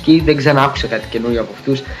με τη μουσική, δεν ξανά άκουσα κάτι καινούριο από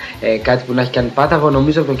αυτούς, κάτι που να έχει κάνει πάταγο.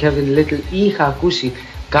 Νομίζω από τον Kevin Little είχα ακούσει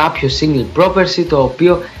κάποιο single πρόπερση, το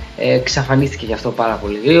οποίο εξαφανίστηκε γι' αυτό πάρα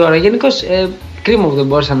πολύ γρήγορα. Γενικώς κρίμα που δεν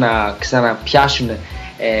μπόρεσαν να ξαναπιάσουν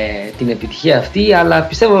την επιτυχία αυτή, αλλά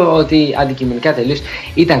πιστεύω ότι αντικειμενικά τελείως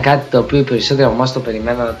ήταν κάτι το οποίο οι περισσότεροι από εμάς το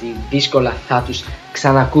περιμέναν ότι δύσκολα θα τους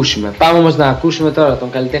ξανακούσουμε. Πάμε όμως να ακούσουμε τώρα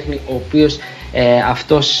τον καλλιτέχνη ο οποίος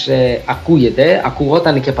αυτός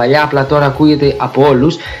ακουγόταν και παλιά, απλά τώρα ακούγεται από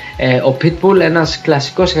όλους. Ο Pitbull, ένας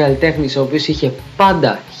κλασικός καλλιτέχνης ο οποίος είχε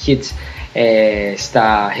πάντα hits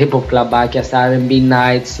στα hip hop κλαμπάκια, στα R&B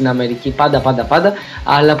nights στην Αμερική, πάντα,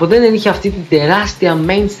 αλλά ποτέ δεν είχε αυτή την τεράστια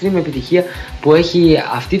mainstream επιτυχία που έχει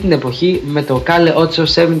αυτή την εποχή με το Kale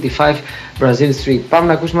 875 Brazil Street. Πάμε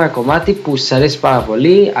να ακούσουμε ένα κομμάτι που σας αρέσει πάρα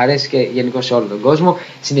πολύ, αρέσει και γενικώς σε όλο τον κόσμο,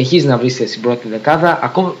 συνεχίζει να βρίσκεται στην πρώτη δεκάδα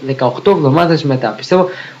ακόμα 18 εβδομάδες μετά. Πιστεύω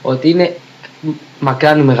ότι είναι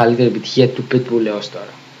μακράν η μεγαλύτερη επιτυχία του Pitbull έως τώρα.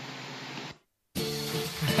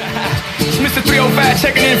 Mr. 305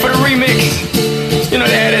 checking in for the remix. You know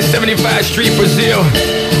they had that 75 Street Brazil.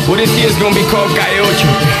 Well, this year's gonna be called Calle 8.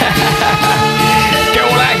 Que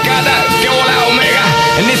hola gata, que hola omega.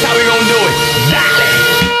 And this how we gonna do it. Dale!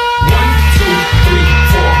 1, 2, 3,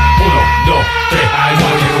 4. 1, 2, 3. I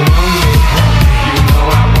know you want me. You know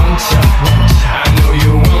I want you. I know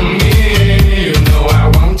you want me. You know I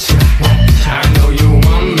want you. I know you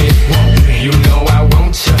want me. You know I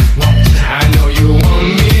want you. I know you want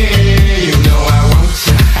me.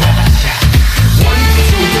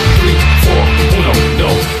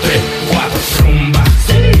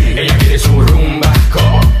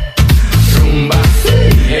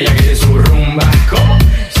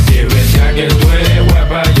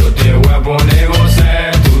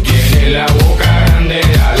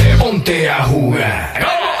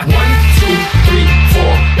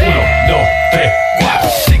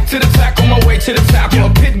 To the top, your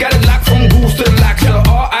pit got it locked from goose to the lock. Tell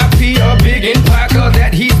her R.I.P. a big empire, cause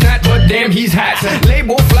that he's not, but damn he's hot.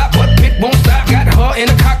 Label flop, but pit won't stop. Got her in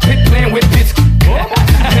the cockpit playing with bits.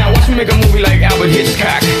 Now watch me make a movie like Albert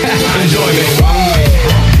Hitchcock. Enjoy me.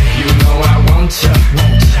 You know I want you.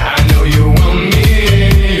 I know you want me.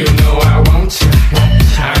 You know I want you.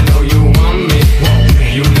 I know you want me.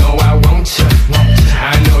 You know I want you.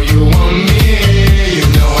 I know you want me. You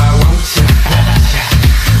know I want you.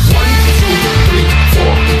 1, 2,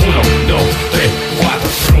 3, 4,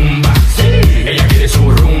 rumba, ella quiere su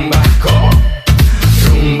rumba,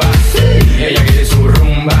 rumba, ella quiere su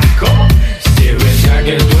rumba, si es verdad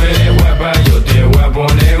que tú eres guapa, yo te voy a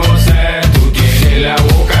poner gozar, tú tienes la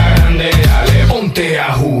boca grande, dale, ponte a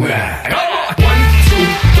jugar. 1, 2,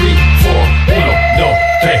 3, 4, 1, 2,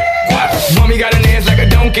 3, 4. Mommy got an ass like a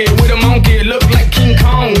donkey with a monkey, look like King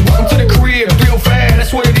Kong. Welcome to the crib, real fast,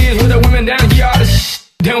 that's what it is with the women down here, all the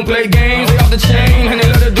they don't play games, they off the chain, and they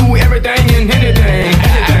love to do everything and anything,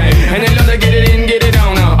 and they love to get it in, get it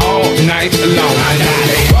on all night long. I know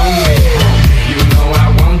they want me, you know I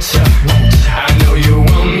want you. I know you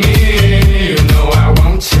want me, you know I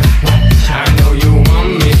want you. I know you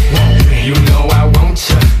want me, you know I want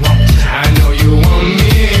you. I know you want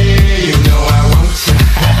me, you know I want you.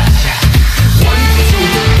 1, 2,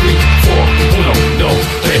 3, 4, 1, 2,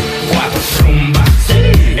 3, 4, rumba,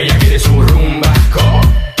 ella quiere su rumba.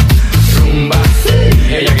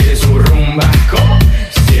 Ella quiere su rumba,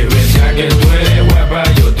 si es verdad que tú eres guapa,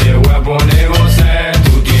 yo te voy a poner gozar, tú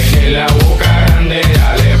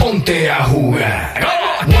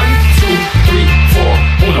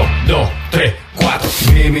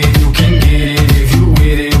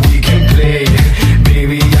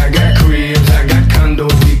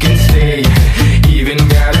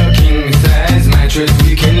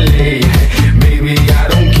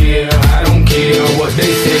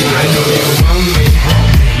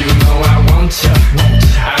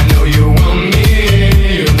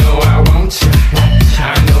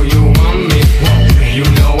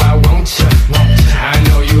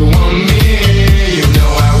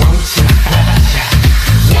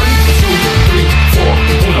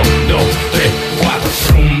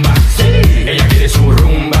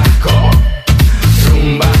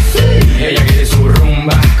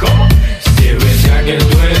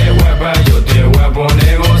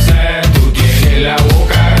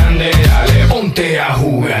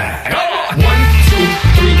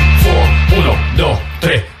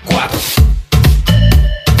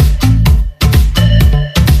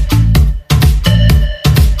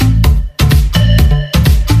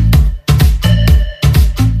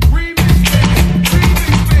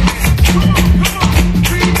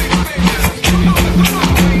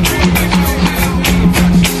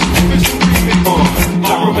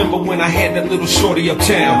that little shorty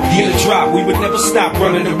uptown. In the drop, we would never stop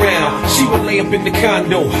running around. She would lay up in the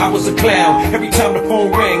condo, I was a clown. Every time the phone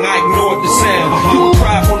rang, I ignored the sound. You would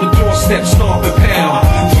cry on the doorstep, stomp and pound.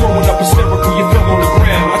 Throwing up hysterical, you fell on the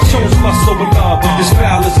ground. I chose lust over love, as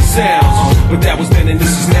foul as it sounds. But that was then and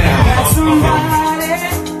this is now.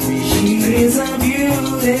 She is a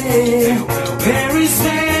beauty, very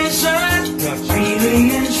special, really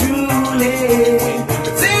and truly.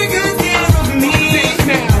 Take good care of me.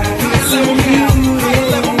 It's a beauty.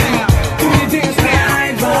 Can you dance now?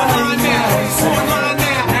 Online now. Online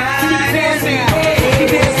now. Can you dance now? Can you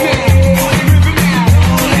dance now? On the river now.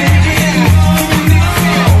 On the river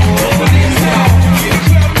now. On the dance now. In the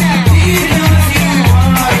club now. Because you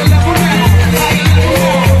are a level now.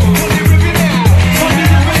 On the river now. On the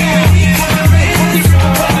river now.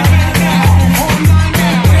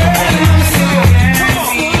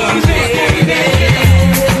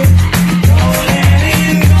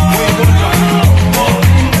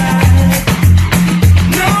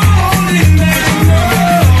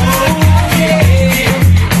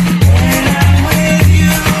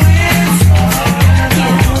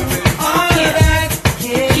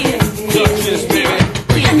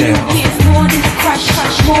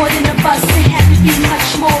 More than a bus, it had to be much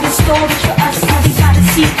more in storage for us. Now we gotta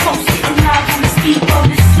see close, sitting live on the speedboat.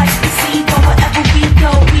 It's like the sea, but wherever we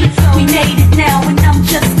go, we made it now, and I'm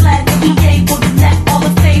just glad that we able to let all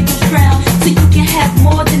the favors drown, so you can have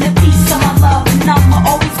more than a piece of my love, and I'ma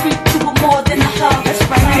always greet you with more than a hug. That's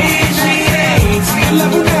right. Appreciate you,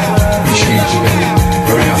 level now. Appreciate you, baby.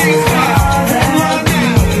 Burn up.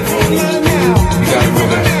 You gotta go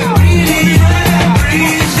back.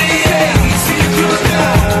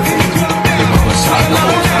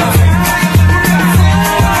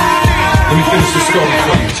 Let me finish the story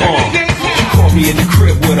for you. She caught me in the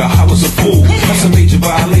crib with her, I was a fool. That's a major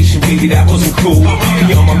violation, baby, that wasn't cool.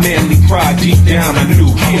 Beyond my manly pride, deep down I knew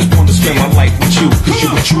I was born to spend my life with you, cause you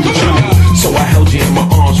were true to you. So I held you in my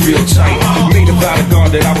arms real tight. Made a vow to God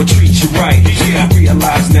that I would treat you right. I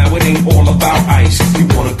realize now it ain't all about ice. You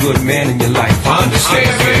want a good man in your life, I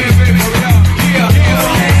understand, baby.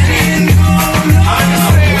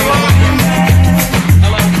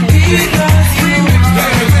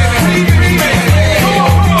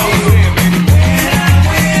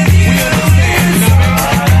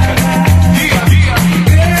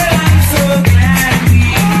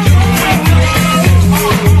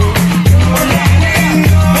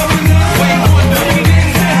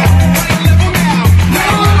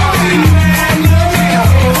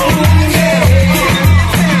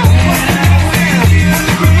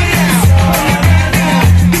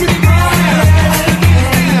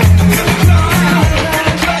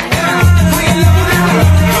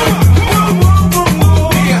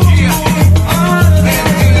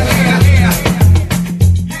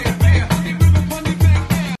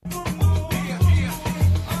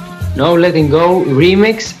 No Letting Go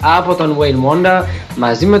remix από τον Wayne Wonder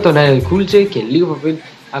μαζί με τον LL Cool J, και λίγο πριν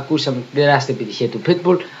ακούσαμε την τεράστια επιτυχία του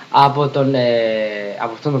Pitbull από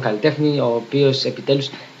αυτόν τον καλλιτέχνη, ο οποίος επιτέλους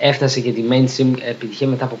έφτασε και τη mainstream επιτυχία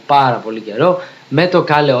μετά από πάρα πολύ καιρό με το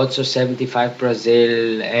Kale Ocho 75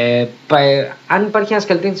 Brazil. Αν υπάρχει ένας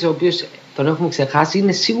καλλιτέχνης ο οποίος τον έχουμε ξεχάσει,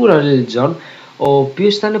 είναι σίγουρα ο Lil Jon, ο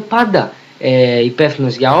οποίος ήταν πάντα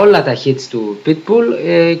υπεύθυνος για όλα τα hits του Pitbull,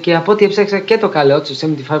 και από ό,τι έψαξα και το Kale Ocho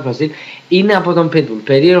 75 Brazil είναι από τον Pitbull.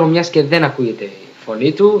 Περίεργο, μιας και δεν ακούγεται η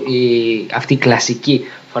φωνή του, αυτή η κλασική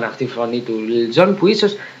φωναχτή φωνή του Lil Jon, που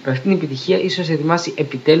ίσως με αυτήν την επιτυχία ίσως ετοιμάσει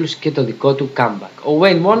επιτέλους και το δικό του comeback. Ο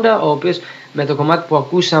Wayne Wonder, ο οποίος με το κομμάτι που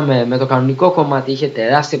ακούσαμε, με το κανονικό κομμάτι, είχε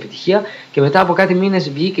τεράστια επιτυχία, και μετά από κάτι μήνες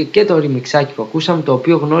βγήκε και το remixάκι που ακούσαμε, το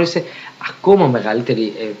οποίο γνώρισε ακόμα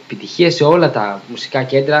μεγαλύτερη επιτυχία σε όλα τα μουσικά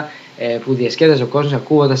κέντρα που διασκέδαζε ο κόσμος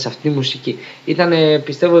ακούγοντας αυτή τη μουσική. Ήταν,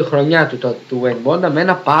 πιστεύω, η χρονιά του Wayne Wonder με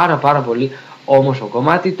ένα πάρα πολύ όμορφο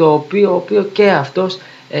κομμάτι, το οποίο και αυτός,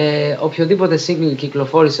 οποιοδήποτε single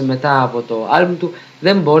κυκλοφόρησε μετά από το album του,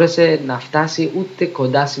 δεν μπόρεσε να φτάσει ούτε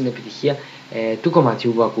κοντά στην επιτυχία του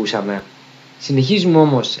κομματιού που ακούσαμε. Συνεχίζουμε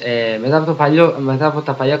όμως, μετά από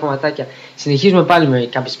τα παλιά κομματάκια, συνεχίζουμε πάλι με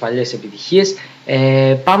κάποιες παλιές επιτυχίες.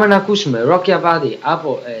 Πάμε να ακούσουμε Rock Your Body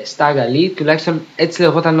από Stagger Lee, τουλάχιστον έτσι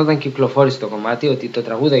λεγόταν όταν κυκλοφόρησε το κομμάτι, ότι το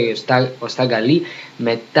τραγούδαγε ο Stagger Lee.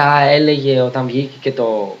 Μετά έλεγε, όταν βγήκε και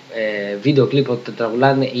το βίντεο κλιπ, ότι το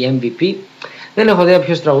τραγουδάνε οι MVP. Δεν έχω ιδέα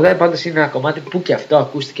ποιος τραγουδάει, πάντως είναι ένα κομμάτι που και αυτό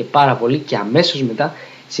ακούστηκε πάρα πολύ, και αμέσως μετά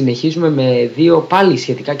συνεχίζουμε με δύο πάλι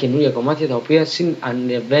σχετικά καινούργια κομμάτια, τα οποία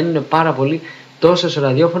ανεβαίνουν πάρα πολύ τόσο στο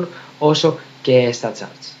ραδιόφωνο όσο και στα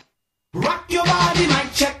charts. Rock your body, mic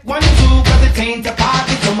check 1, 2, cause it ain't a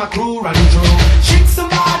party, so my crew run through. Shake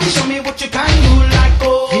somebody, show me what you can do, like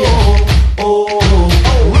oh, oh, oh.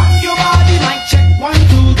 Rock your body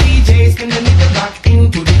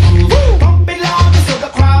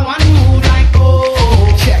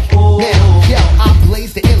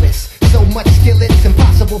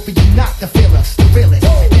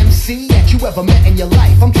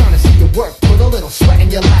work, put a little sweat in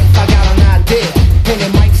your life. I got an idea, and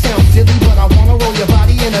it might sound silly, but I wanna roll your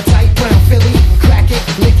body in a tight brown Philly. Crack it,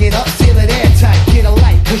 lick it up, seal it airtight. Get a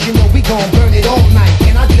light, cause you know we gon' burn it all night.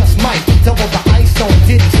 And I just might double the ice on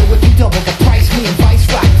Diddy. So if you double the price, me and Vice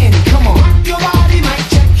rock any. Come on. Rock your body, mic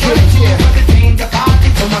check, 1, 2, but it ain't the party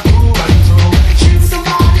till my crew run through. Shake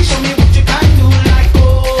somebody, show me what you can do, like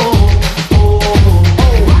oh, oh,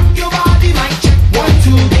 oh. Rock your body, mic check, 1,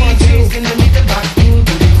 2, DJs in the middle, back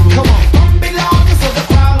into the groove. Come on. Pump it louder so the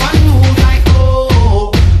crowd want move, like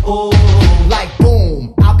oh, oh. Like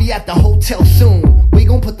boom, I'll be at the hotel soon. We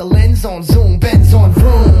gon' put the lens on zoom, Benz on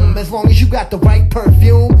vroom. As long as you got the right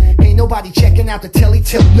perfume, ain't nobody checking out the telly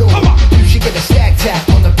till noon. You should get a stag tap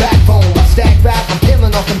on the backbone. Stag rap, I'm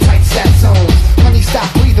peeling off them tight sat zones. Honey,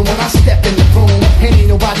 stop breathing when I step in the room. And ain't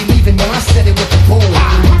nobody leaving when I set it with the boom.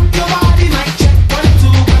 Rock your body, mic check, 1,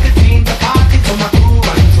 2, but it ain't the party till my crew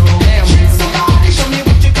run through. Shake somebody, show me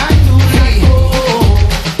what you can do, like oh,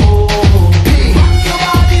 oh, oh. Rock your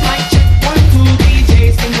body, mic check, 1, 2,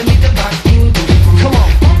 DJs in the middle, back into the groove. Come on.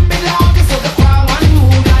 Pump it louder so the crowd want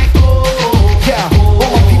move, like oh, yeah, all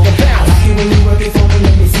my people bounce. I like you when you work it for me,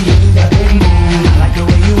 let me see you do that boom boom. I like the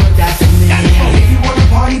way you work that for me. If you wanna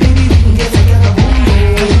party, baby, we can get together, boom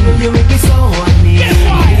boom. Cause you know you make me so horny.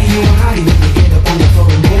 Baby, you a hottie, let me get up on the floor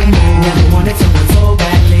and boom boom. Never wanted someone so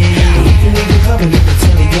badly. We can leave the club and get the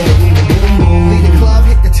telly, get a boom boom boom. Leave the club,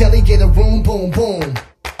 hit the telly, get a room, boom, boom.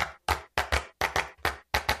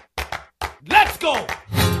 Let's go!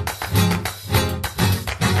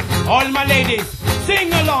 All my ladies,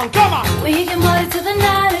 sing along, come on! We can party till the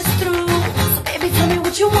night is through. So baby, tell me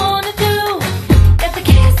what you wanna do. Got the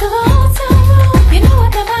keys to the hotel room. You know I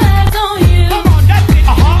got my eyes on you. Come on, that's it,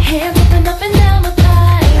 Hands up and down my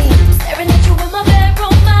thighs. Staring at you with my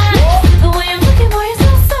bedroom eyes. The way I'm looking, boy, you're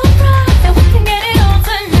so surprised that we can get it on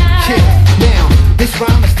tonight. Yeah, now, this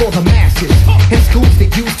rhyme is for the masses. And schools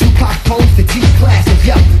that use Tupac poems to teach classes.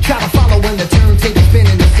 Yo, try to follow when the turntable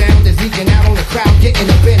spinning. The sound is leaking out on the crowd, getting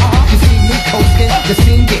a bit. You see me coasting, the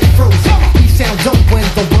scene get frozen. We sound dope when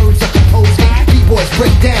the words are composing. B-boys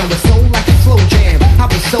break down the soul like a slow jam. I'll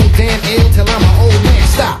be so damn ill till I'm an old man.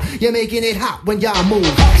 Stop, you're making it hot when y'all move.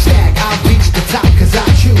 Stag, I'll reach the top cause I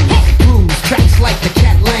choose. Grooves, tracks like the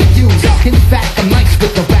cat lang use. In fact, I'm nice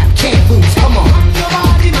with the rap, can't lose. Come on. Rock your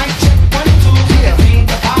body, mic check, 1, 2, Yeah. but it ain't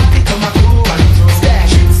the party till my crew run through. Stag.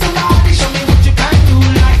 Shake somebody, show me what you can do,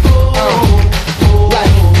 like oh, oh,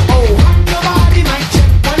 Like, oh. Rock your body, mic check,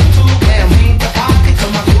 1, 2, but it ain't the party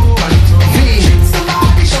till my crew run through. Shake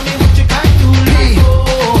somebody, show me what you can do, like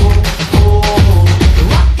oh, oh.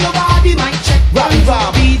 Rock your body, mic check, 1,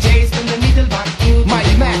 2, DJs in the middle, back into Mike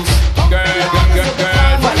the Max. groove. Girl,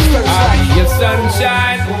 I'll be your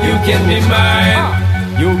sunshine, you can be mine.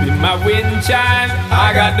 You be my wind chime,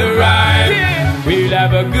 I got the rhyme. We'll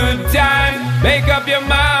have a good time, make up your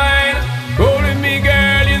mind. Holding me,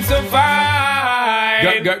 girl, you're so fine.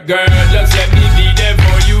 Girl, just let me be there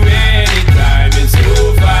for you anytime. It's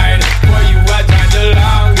so fine. For you, I drive the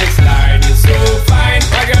longest line. It's so fine.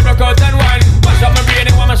 I get broke out and wine. Mash up my brain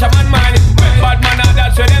and mash up my mind. Bad man, I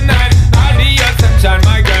got show them nine. I'll be your sunshine,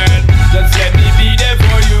 my girl. Just let me be there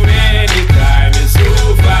for you anytime. It's so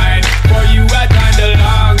fine. For you, I drive the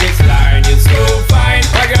longest line. It's so fine.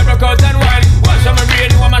 I get broke out and wine. Mash up my brain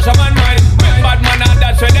and mash up my mind. Bad man, I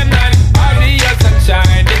got show them nine. I'll be your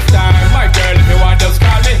sunshine this time, my girl. If you want, just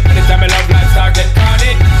call me. Anytime I love lifestyle.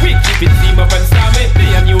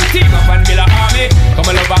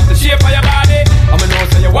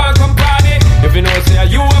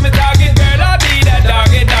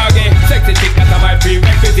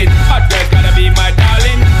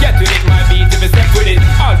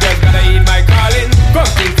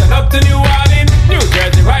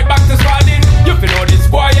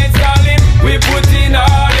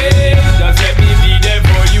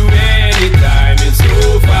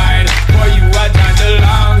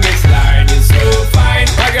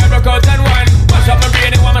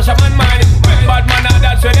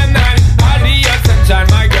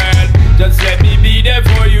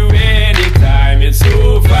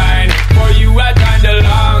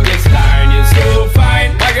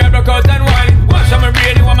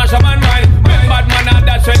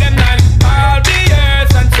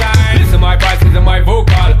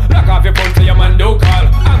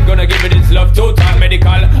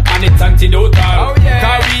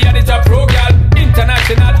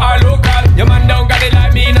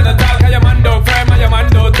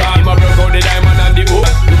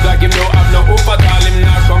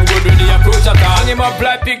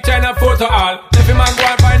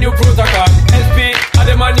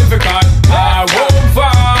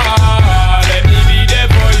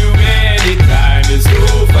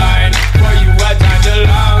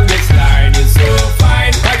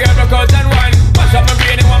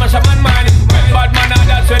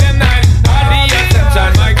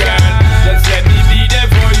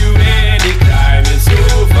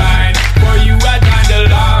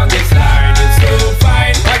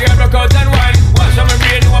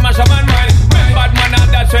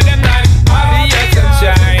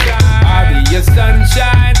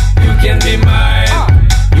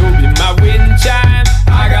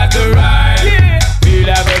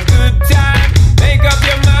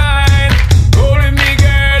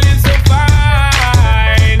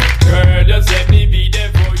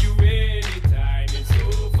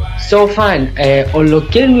 So Fine,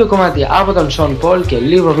 ολοκαίρινο κομμάτι από τον Sean Paul και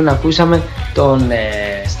λίγο πριν ακούσαμε τον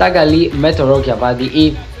Stagger Lee με το Rock Your Body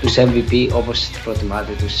ή τους MVP όπως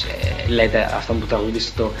προτιμάτε τους λέτε αυτόν που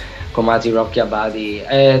τραγουδίσει το κομμάτι Rock Your Body.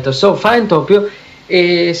 Το So Fine, το οποίο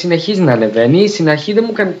συνεχίζει να ανεβαίνει. Στην αρχή δεν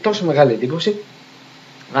μου κάνει τόσο μεγάλη εντύπωση,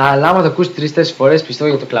 αλλά άμα το ακούσει 3-4 φορές πιστεύω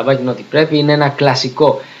για το κλαμπάκι είναι ότι πρέπει. Είναι ένα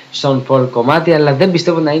κλασικό Sean Paul κομμάτι, αλλά δεν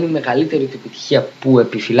πιστεύω να είναι η μεγαλύτερη του επιτυχία που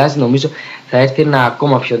επιφυλάσσει. Νομίζω θα έρθει ένα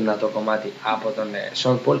ακόμα πιο δυνατό κομμάτι από τον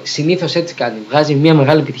Sean Paul. Συνήθως έτσι κάνει, βγάζει μια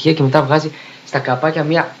μεγάλη επιτυχία και μετά βγάζει στα καπάκια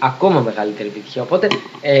μια ακόμα μεγαλύτερη επιτυχία. Οπότε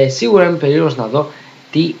σίγουρα είμαι περίεργος να δω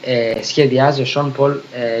τι σχεδιάζει ο Sean Paul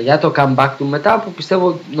για το comeback του μετά από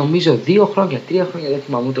πιστεύω νομίζω 2 χρόνια, 3 χρόνια, δεν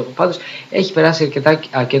θυμάμαι ούτε εγώ. Πάντως έχει περάσει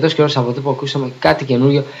αρκετός καιρός από τότε που ακούσαμε κάτι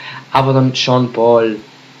καινούριο από τον Sean Paul,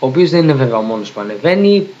 ο οποίος δεν είναι βέβαια ο μόνος που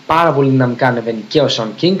ανεβαίνει. Πάρα πολύ δυναμικά ανεβαίνει και ο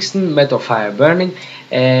Sean Kingston με το Fire Burning,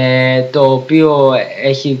 το οποίο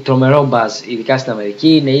έχει τρομερό buzz ειδικά στην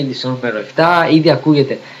Αμερική. Είναι ήδη στο νούμερο 7, ήδη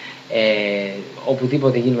ακούγεται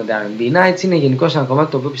οπουδήποτε γίνονται R&B Nights. Είναι γενικώς ένα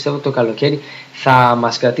κομμάτι το οποίο πιστεύω το καλοκαίρι θα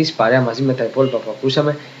μας κρατήσει παρέα μαζί με τα υπόλοιπα που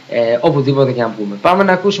ακούσαμε οπουδήποτε και αν πούμε. Πάμε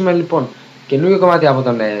να ακούσουμε λοιπόν καινούργιο κομμάτι από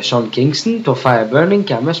τον Sean Kingston, το Fire Burning,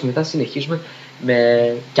 και αμέσως μετά συνεχίζουμε με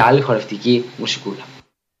και άλλη χορευτική μουσικούλα.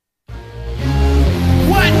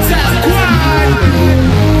 What's up, squad?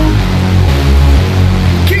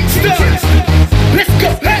 Kingston, let's go,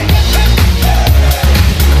 hey!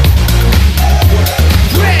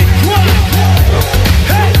 Red one,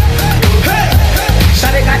 hey, hey!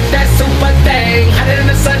 Shawty got that super thing, hotter than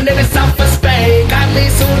the sun in the south of Spain. Got me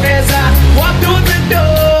soon as I walk through the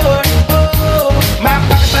door. Oh, my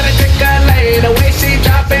pocket started tickling, the way she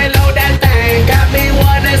drop it low, that thing got me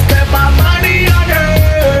wanna spend my money on her.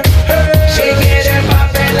 She get it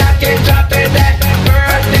poppin', lock it, drop it, that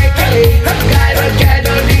birthday cake. Got a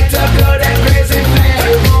candle, need to blow that crazy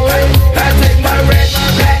flame. I take my red,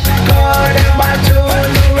 black card and my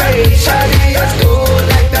jewelry. Shawty is cool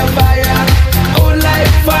like the fire, cool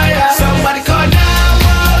like fire. Somebody call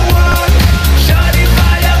 911. Shawty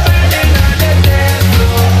fire burning on the dance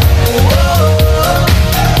floor. Whoa,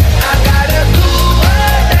 I gotta cool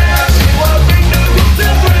her down. She won't bring the roof to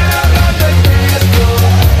ground on the dance floor.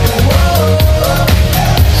 Whoa,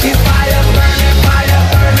 she's fire burning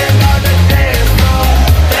on the dance floor.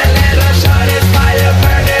 That little shawty's fire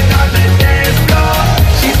burning on the dance floor.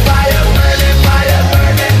 She's fire burning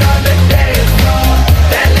on the dance floor.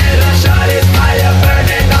 That little shawty's fire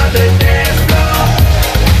burning on the dance floor.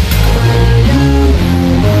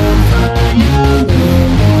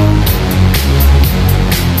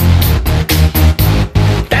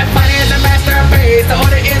 That body is a masterpiece. The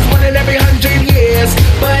order is one in every 100 years,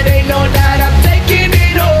 but ain't no doubt I'm taking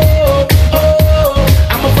it home.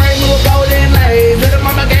 Oh, I'm a brand new golden lace. Little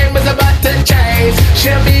mama game is about to change.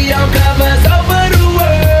 She'll be on covers over the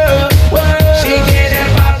world. She get it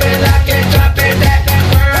poppin', lock it, drop it, that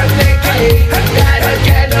birthday cake. Got a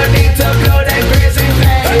candle, need to blow that crazy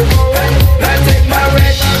flame. I take my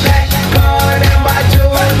red, black card and my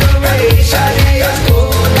jewelry. Shawty is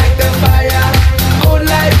cool like the fire, cool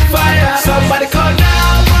like fire. Somebody call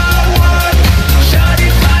 911. Shawty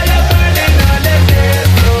fire burning on the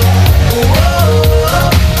dance floor. Whoa,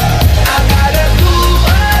 I gotta cool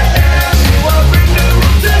her down. She won't bring the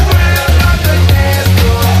roof to ground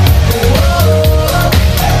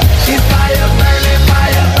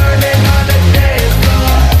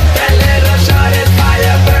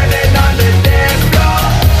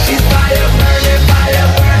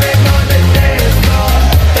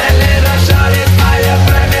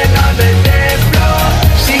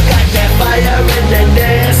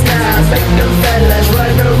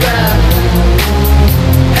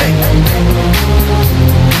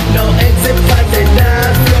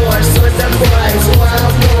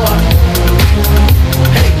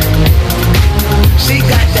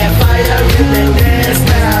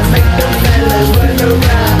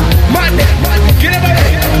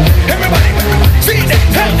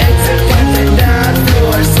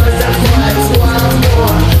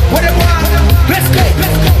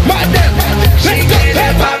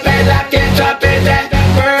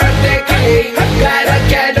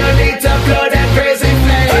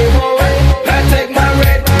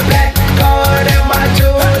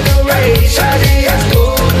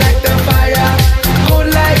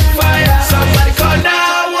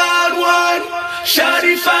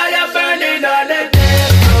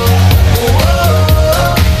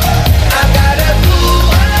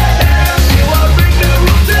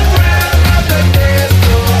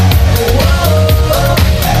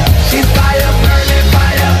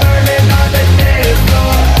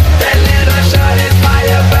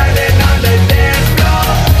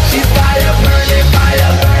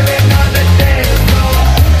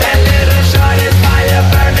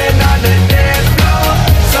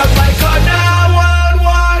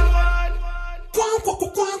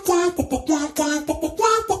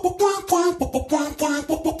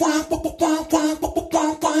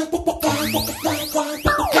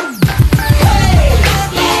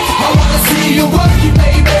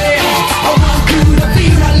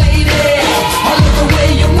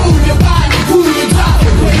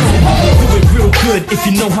if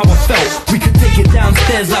you know how I felt. We could take it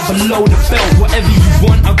downstairs like below the belt. Whatever you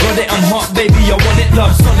want, I got it, I'm hot, baby, I want it.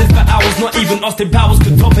 Love solid for hours, not even Austin Powers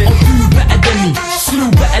could top it. Oh, you better than me, slew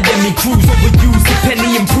better than me. Cruise overuse the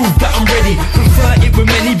penny and prove that I'm ready. Prefer it with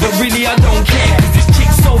many, but really I don't care. Cause this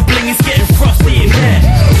chick's so bling, it's getting frosty in there.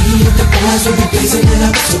 Me and the boys will be blazing it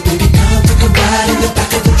up. So baby, come take a ride in the back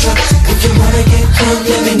of the truck. If you wanna get drunk,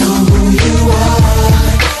 let me know who you are.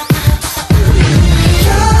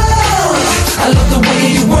 I love the way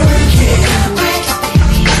you work it.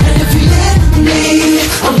 And if you let me,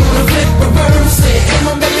 I'm gonna flip, reverse it. Come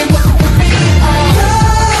on, baby, walk with me.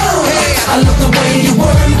 I love the way you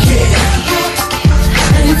work it.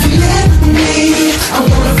 And if you let me, I'm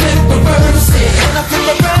gonna flip, reverse it. I'm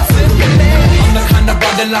the kind of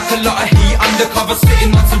brother like a lot of heat. Undercover,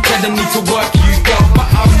 sitting on some cheddar, need to work you, girl. But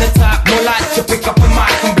I'm the type more like to pick up a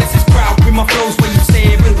mic and bless this crowd with my flows when you say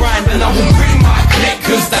it and grind. And I will bring my click,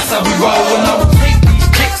 cause that's how we roll. And I will take these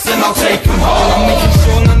chicks and I'll take them home. I'm making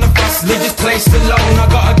sure none of us leave this place alone. I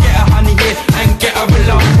gotta get a honey here and get her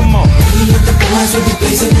alone, come on. Me and the boys will be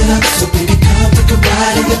blazing it up. So baby, come take a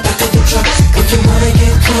ride in the back of the truck. If you wanna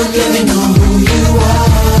get drunk, let me know who you are.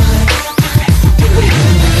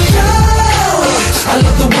 I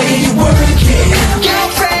love the way you work it.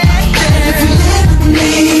 And if you let me,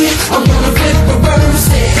 I'm gonna flip, reverse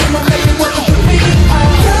it. Come on, baby, walk with me.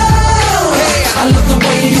 I love the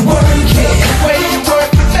way you work it.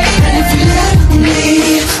 And if you let me,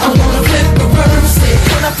 I'm gonna flip, reverse it.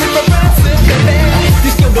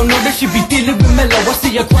 This girl don't know that she be dealing with mellow. I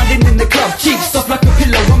see her grinding in the club, cheeks soft like a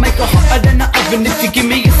pillow. I make her hotter than an oven if you give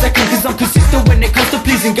me a second. Cause I'm consistent when it comes to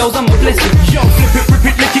pleasing girls, I'm a blessing. Yo, flip it, rip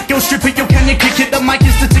it, lick it, go strip it. Yo, can you kick it? The mic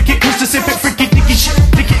is the ticket, push to sip it, freaky, dicky shit.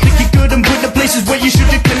 Lick it good and put the places where you should.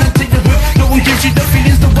 It can I take the hood? No one gives you the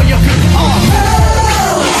feelings the way I could.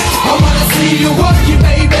 I wanna see you working,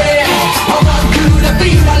 baby. I want you to be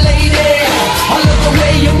my lady. I love the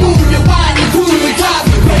way you move, you whine, you groove, it drives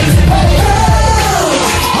me crazy.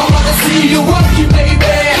 I wanna see you working,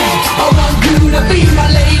 baby. I want you to be my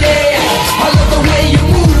lady. I love the way you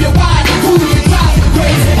move, you whine, you groove, it drives me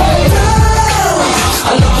crazy.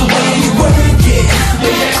 I love the way you work it.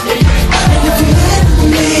 And if you let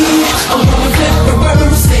me, I'm gonna flip,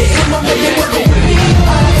 reverse it. Come on, baby, work it with me.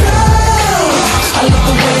 I love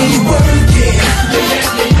the way you work it.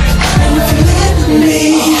 And if you let me,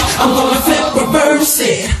 I'm gonna flip, reverse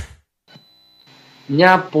it.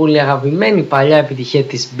 Μια πολύ αγαπημένη παλιά επιτυχία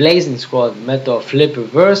της Blazing Squad με το Flip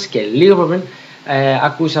Reverse, και λίγο πριν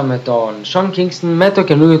ακούσαμε τον Sean Kingston με το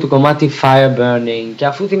καινούριο του κομμάτι Fire Burning. Και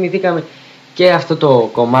αφού θυμηθήκαμε και αυτό το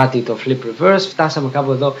κομμάτι, το Flip Reverse, φτάσαμε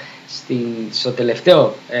κάπου εδώ στο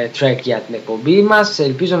τελευταίο track για την εκπομπή μας.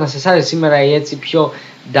 Ελπίζω να σας άρεσε σήμερα η έτσι πιο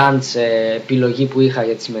dance επιλογή που είχα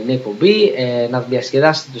για τη σημερινή εκπομπή, να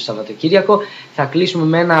διασκεδάσετε το Σαββατοκύριακο. Θα κλείσουμε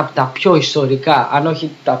με ένα από τα πιο ιστορικά, αν όχι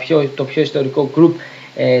το πιο ιστορικό group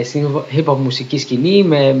στην hip hop μουσική σκηνή,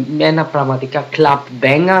 με ένα πραγματικά club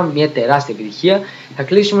banger, μια τεράστια επιτυχία. Θα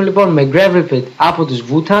κλείσουμε λοιπόν με Gravity Pit από τους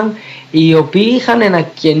Wu-Tang, οι οποίοι είχαν ένα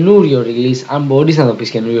καινούριο release, αν μπορείς να το πεις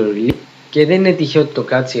καινούριο release, και δεν είναι τυχαίο ότι το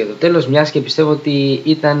κάτσε για το τέλος, μιας και πιστεύω ότι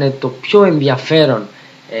ήταν το πιο ενδιαφέρον,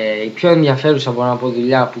 η πιο ενδιαφέρουσα, μπορώ να πω,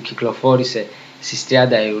 δουλειά που κυκλοφόρησε στις 30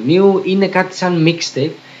 Ιουνίου. Είναι κάτι σαν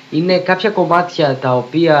mixtape, είναι κάποια κομμάτια τα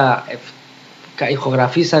οποία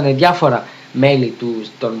ηχογραφήσανε διάφορα μέλη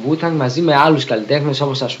των Wu-Tang μαζί με άλλους καλλιτέχνες,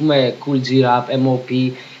 όπως ας πούμε Cool G Rap,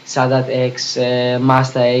 MOP, Sadat X,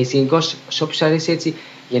 Master Ace, γενικώς σε όποιους αρέσει έτσι,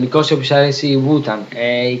 γενικώς σε όποιους αρέσει η Wu-Tang,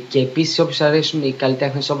 και επίσης σε όποιους αρέσουν οι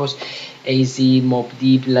καλλιτέχνες όπως AZ, Mobb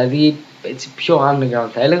Deep, δηλαδή έτσι πιο underground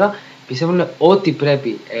θα έλεγα, πιστεύουν ότι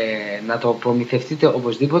πρέπει να το προμηθευτείτε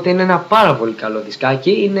οπωσδήποτε. Είναι ένα πάρα πολύ καλό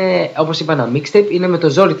δισκάκι, είναι, όπως είπα, ένα mixtape, είναι με το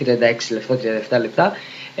ζόρι 36 λεπτά, 37 λεπτά.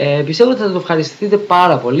 Πιστεύω ότι θα το ευχαριστηθείτε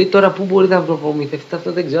πάρα πολύ. Τώρα που μπορείτε να το προμηθευτείτε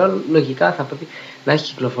αυτό δεν ξέρω, λογικά θα πρέπει να έχει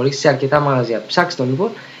κυκλοφορήσει σε αρκετά μαγαζιά. Ψάξτε το λοιπόν,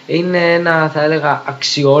 είναι ένα, θα έλεγα,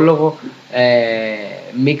 αξιόλογο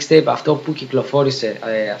mixtape αυτό που κυκλοφόρησε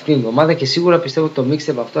αυτήν την εβδομάδα, και σίγουρα πιστεύω ότι το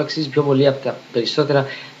mixtape αυτό αξίζει πιο πολύ από τα περισσότερα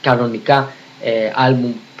κανονικά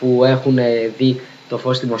άλμπουμ που έχουν δει το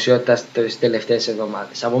φως δημοσιότητας τις τελευταίες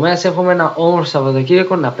εβδομάδες. Από μένα σας εύχομαι ένα όμορφο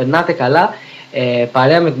Σαββατοκύριακο, να περνάτε καλά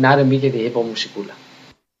παρέα με την R&B και τη hip hop μουσικούλα.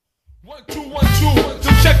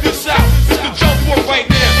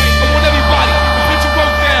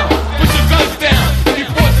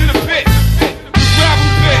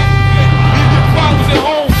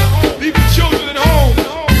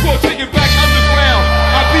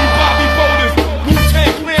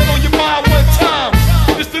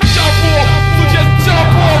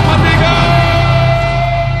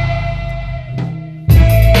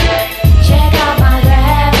 Check out my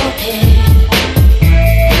rap page.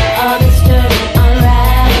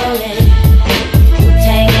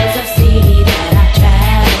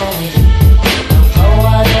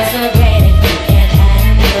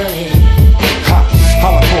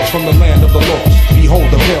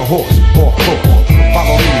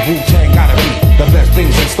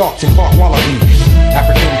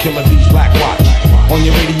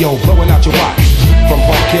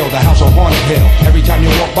 hill. Every time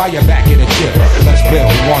you walk by, you're back in a chill. Let's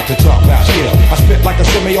build, want to talk about skill. I spit like a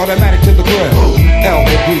semi-automatic to the grill.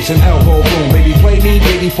 Elbow grease and elbow boom. Baby play me,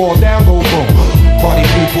 baby fall down, go boom. Party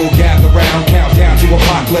people gather round, count down to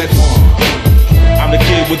apocalypse. I'm the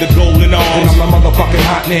kid with the golden arms. And I'm the motherfucking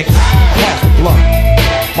hot Nick. Pass the blunt.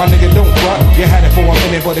 My nigga don't front. You had it for a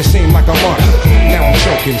minute, but it seemed like a month. Now I'm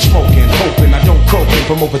choking, smoking, hoping I don't croaking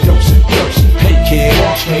from overdosing. Hey kid,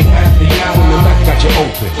 walk straight past the hour. From the back got you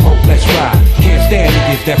open. Let's ride. Can't stand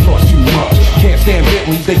niggas that cost too much. Can't stand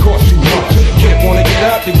Bentleys, they cost too much. Kid wanna get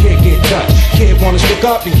up, then can't get touched. Kid wanna stick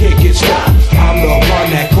up, then can't get stuck. I'm the one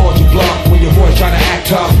that called you bluff when your boy trying to act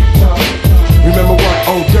tough. Remember what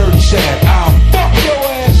old Dirty said? I'll fuck your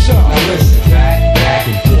ass up. Now listen, back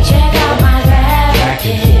and forth. Check out my rap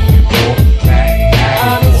record.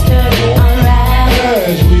 All this dirty unraveled.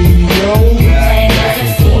 As we go. Take as a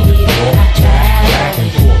CD that I travel.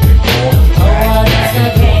 Oh, that's the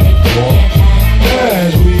greatest you can have.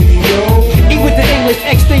 As we go. Eat with the English,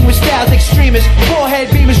 extinguish styles, extremists. Forehead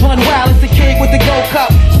beamers run wild as the kid with the gold cup.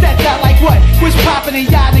 Stepped out like what? Was popping and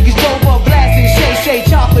y'all niggas drove up blasting. Shay,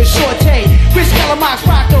 chocolate, saute. Rich Calamox,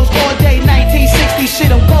 rock those all day. 1960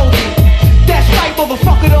 shit, I'm golden. That's right,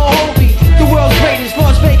 motherfucker, don't hold me. The world's greatest,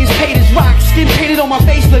 Las Vegas paid as rock. Skin painted on my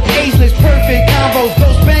face, look ageless. Perfect combos,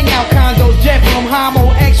 those bang out condos. Jet from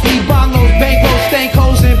Homo, X, we bongos. Bankrolls,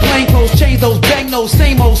 stankos, and plain clothes. Change those bang those,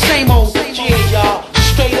 same old, same old. Yeah, y'all,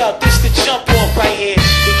 straight up, this the jump off right here.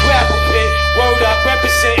 The grapple pit, word up,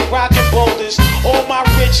 represent rockin' boulders. All my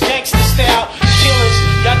rich gangster style killers,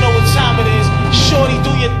 y'all know what time it is. Shorty,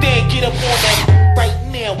 do your thing, get up on that right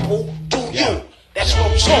now, boo. Do you? That's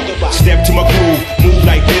what I'm talking about. Step to my groove, move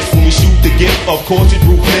like this when we shoot the gift. Of course it's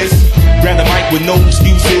ruthless. Grab the mic with no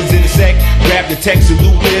excuses in a sec. Grab the text,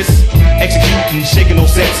 salute this. Executing, shaking no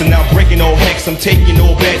sets, and now breaking no hex. I'm taking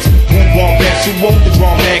no bets. Move on bets, who want the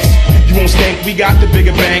drum next? You won't stink, we got the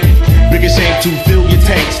bigger bank. Bigger shank to fill your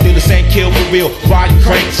tank. Still the same kill for real. While you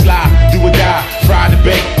crank, slide, do or die. Fry the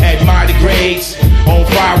bake, admire the grades. On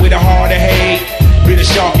fire with a heart of hate. Bit of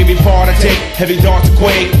shark, every part I take. Heavy darts to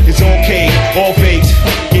quake. It's okay, all fakes.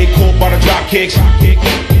 Get caught by the drop kicks.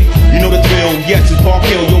 You know the drill, yes, it's Park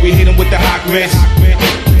Hill. Yo, we hit him with the hot grits.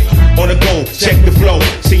 On the go, check the flow.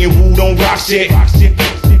 Singing woo, don't rock shit.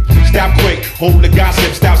 Stop quick, hold the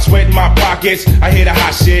gossip. Stop sweating my pockets. I hear the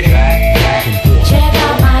hot shit. Check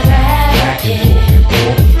out my rap record.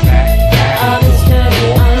 All this dirty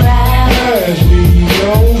unraveled. As we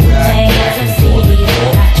go. Take as a CD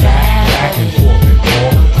that I travel.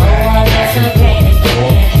 Oh, that's the greatest you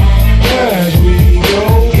can have. As we go.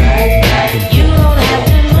 You don't have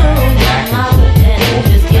to move my mountain.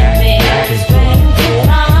 Just give me the strength to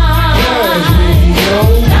climb. No,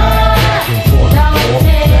 don't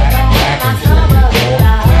take on my summer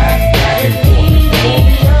life. Just leave me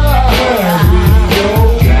alone.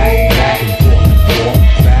 As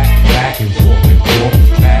we go. Back and forth and forth.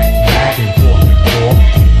 Back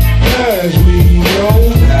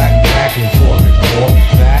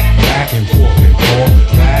and forth and forth.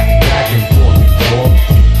 Back and forth and forth.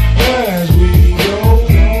 As we go.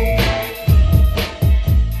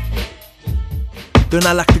 Το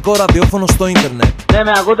εναλλακτικό ραδιόφωνο στο ίντερνετ. Ναι,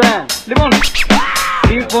 με ακούτε? Λοιπόν,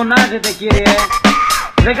 τι φωνάζετε κύριε?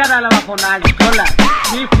 Δεν κατάλαβα φωνάζεις όλα.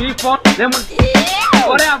 Μη δεν μου...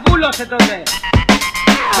 Ωραία, βούλωσε τότε.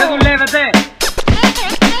 Δεν δουλεύετε.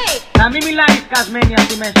 Να μην μιλάει σκασμένη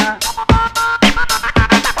αυτή μέσα.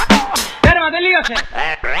 Τέρμα, τελείωσε.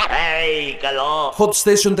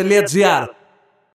 HotStation.gr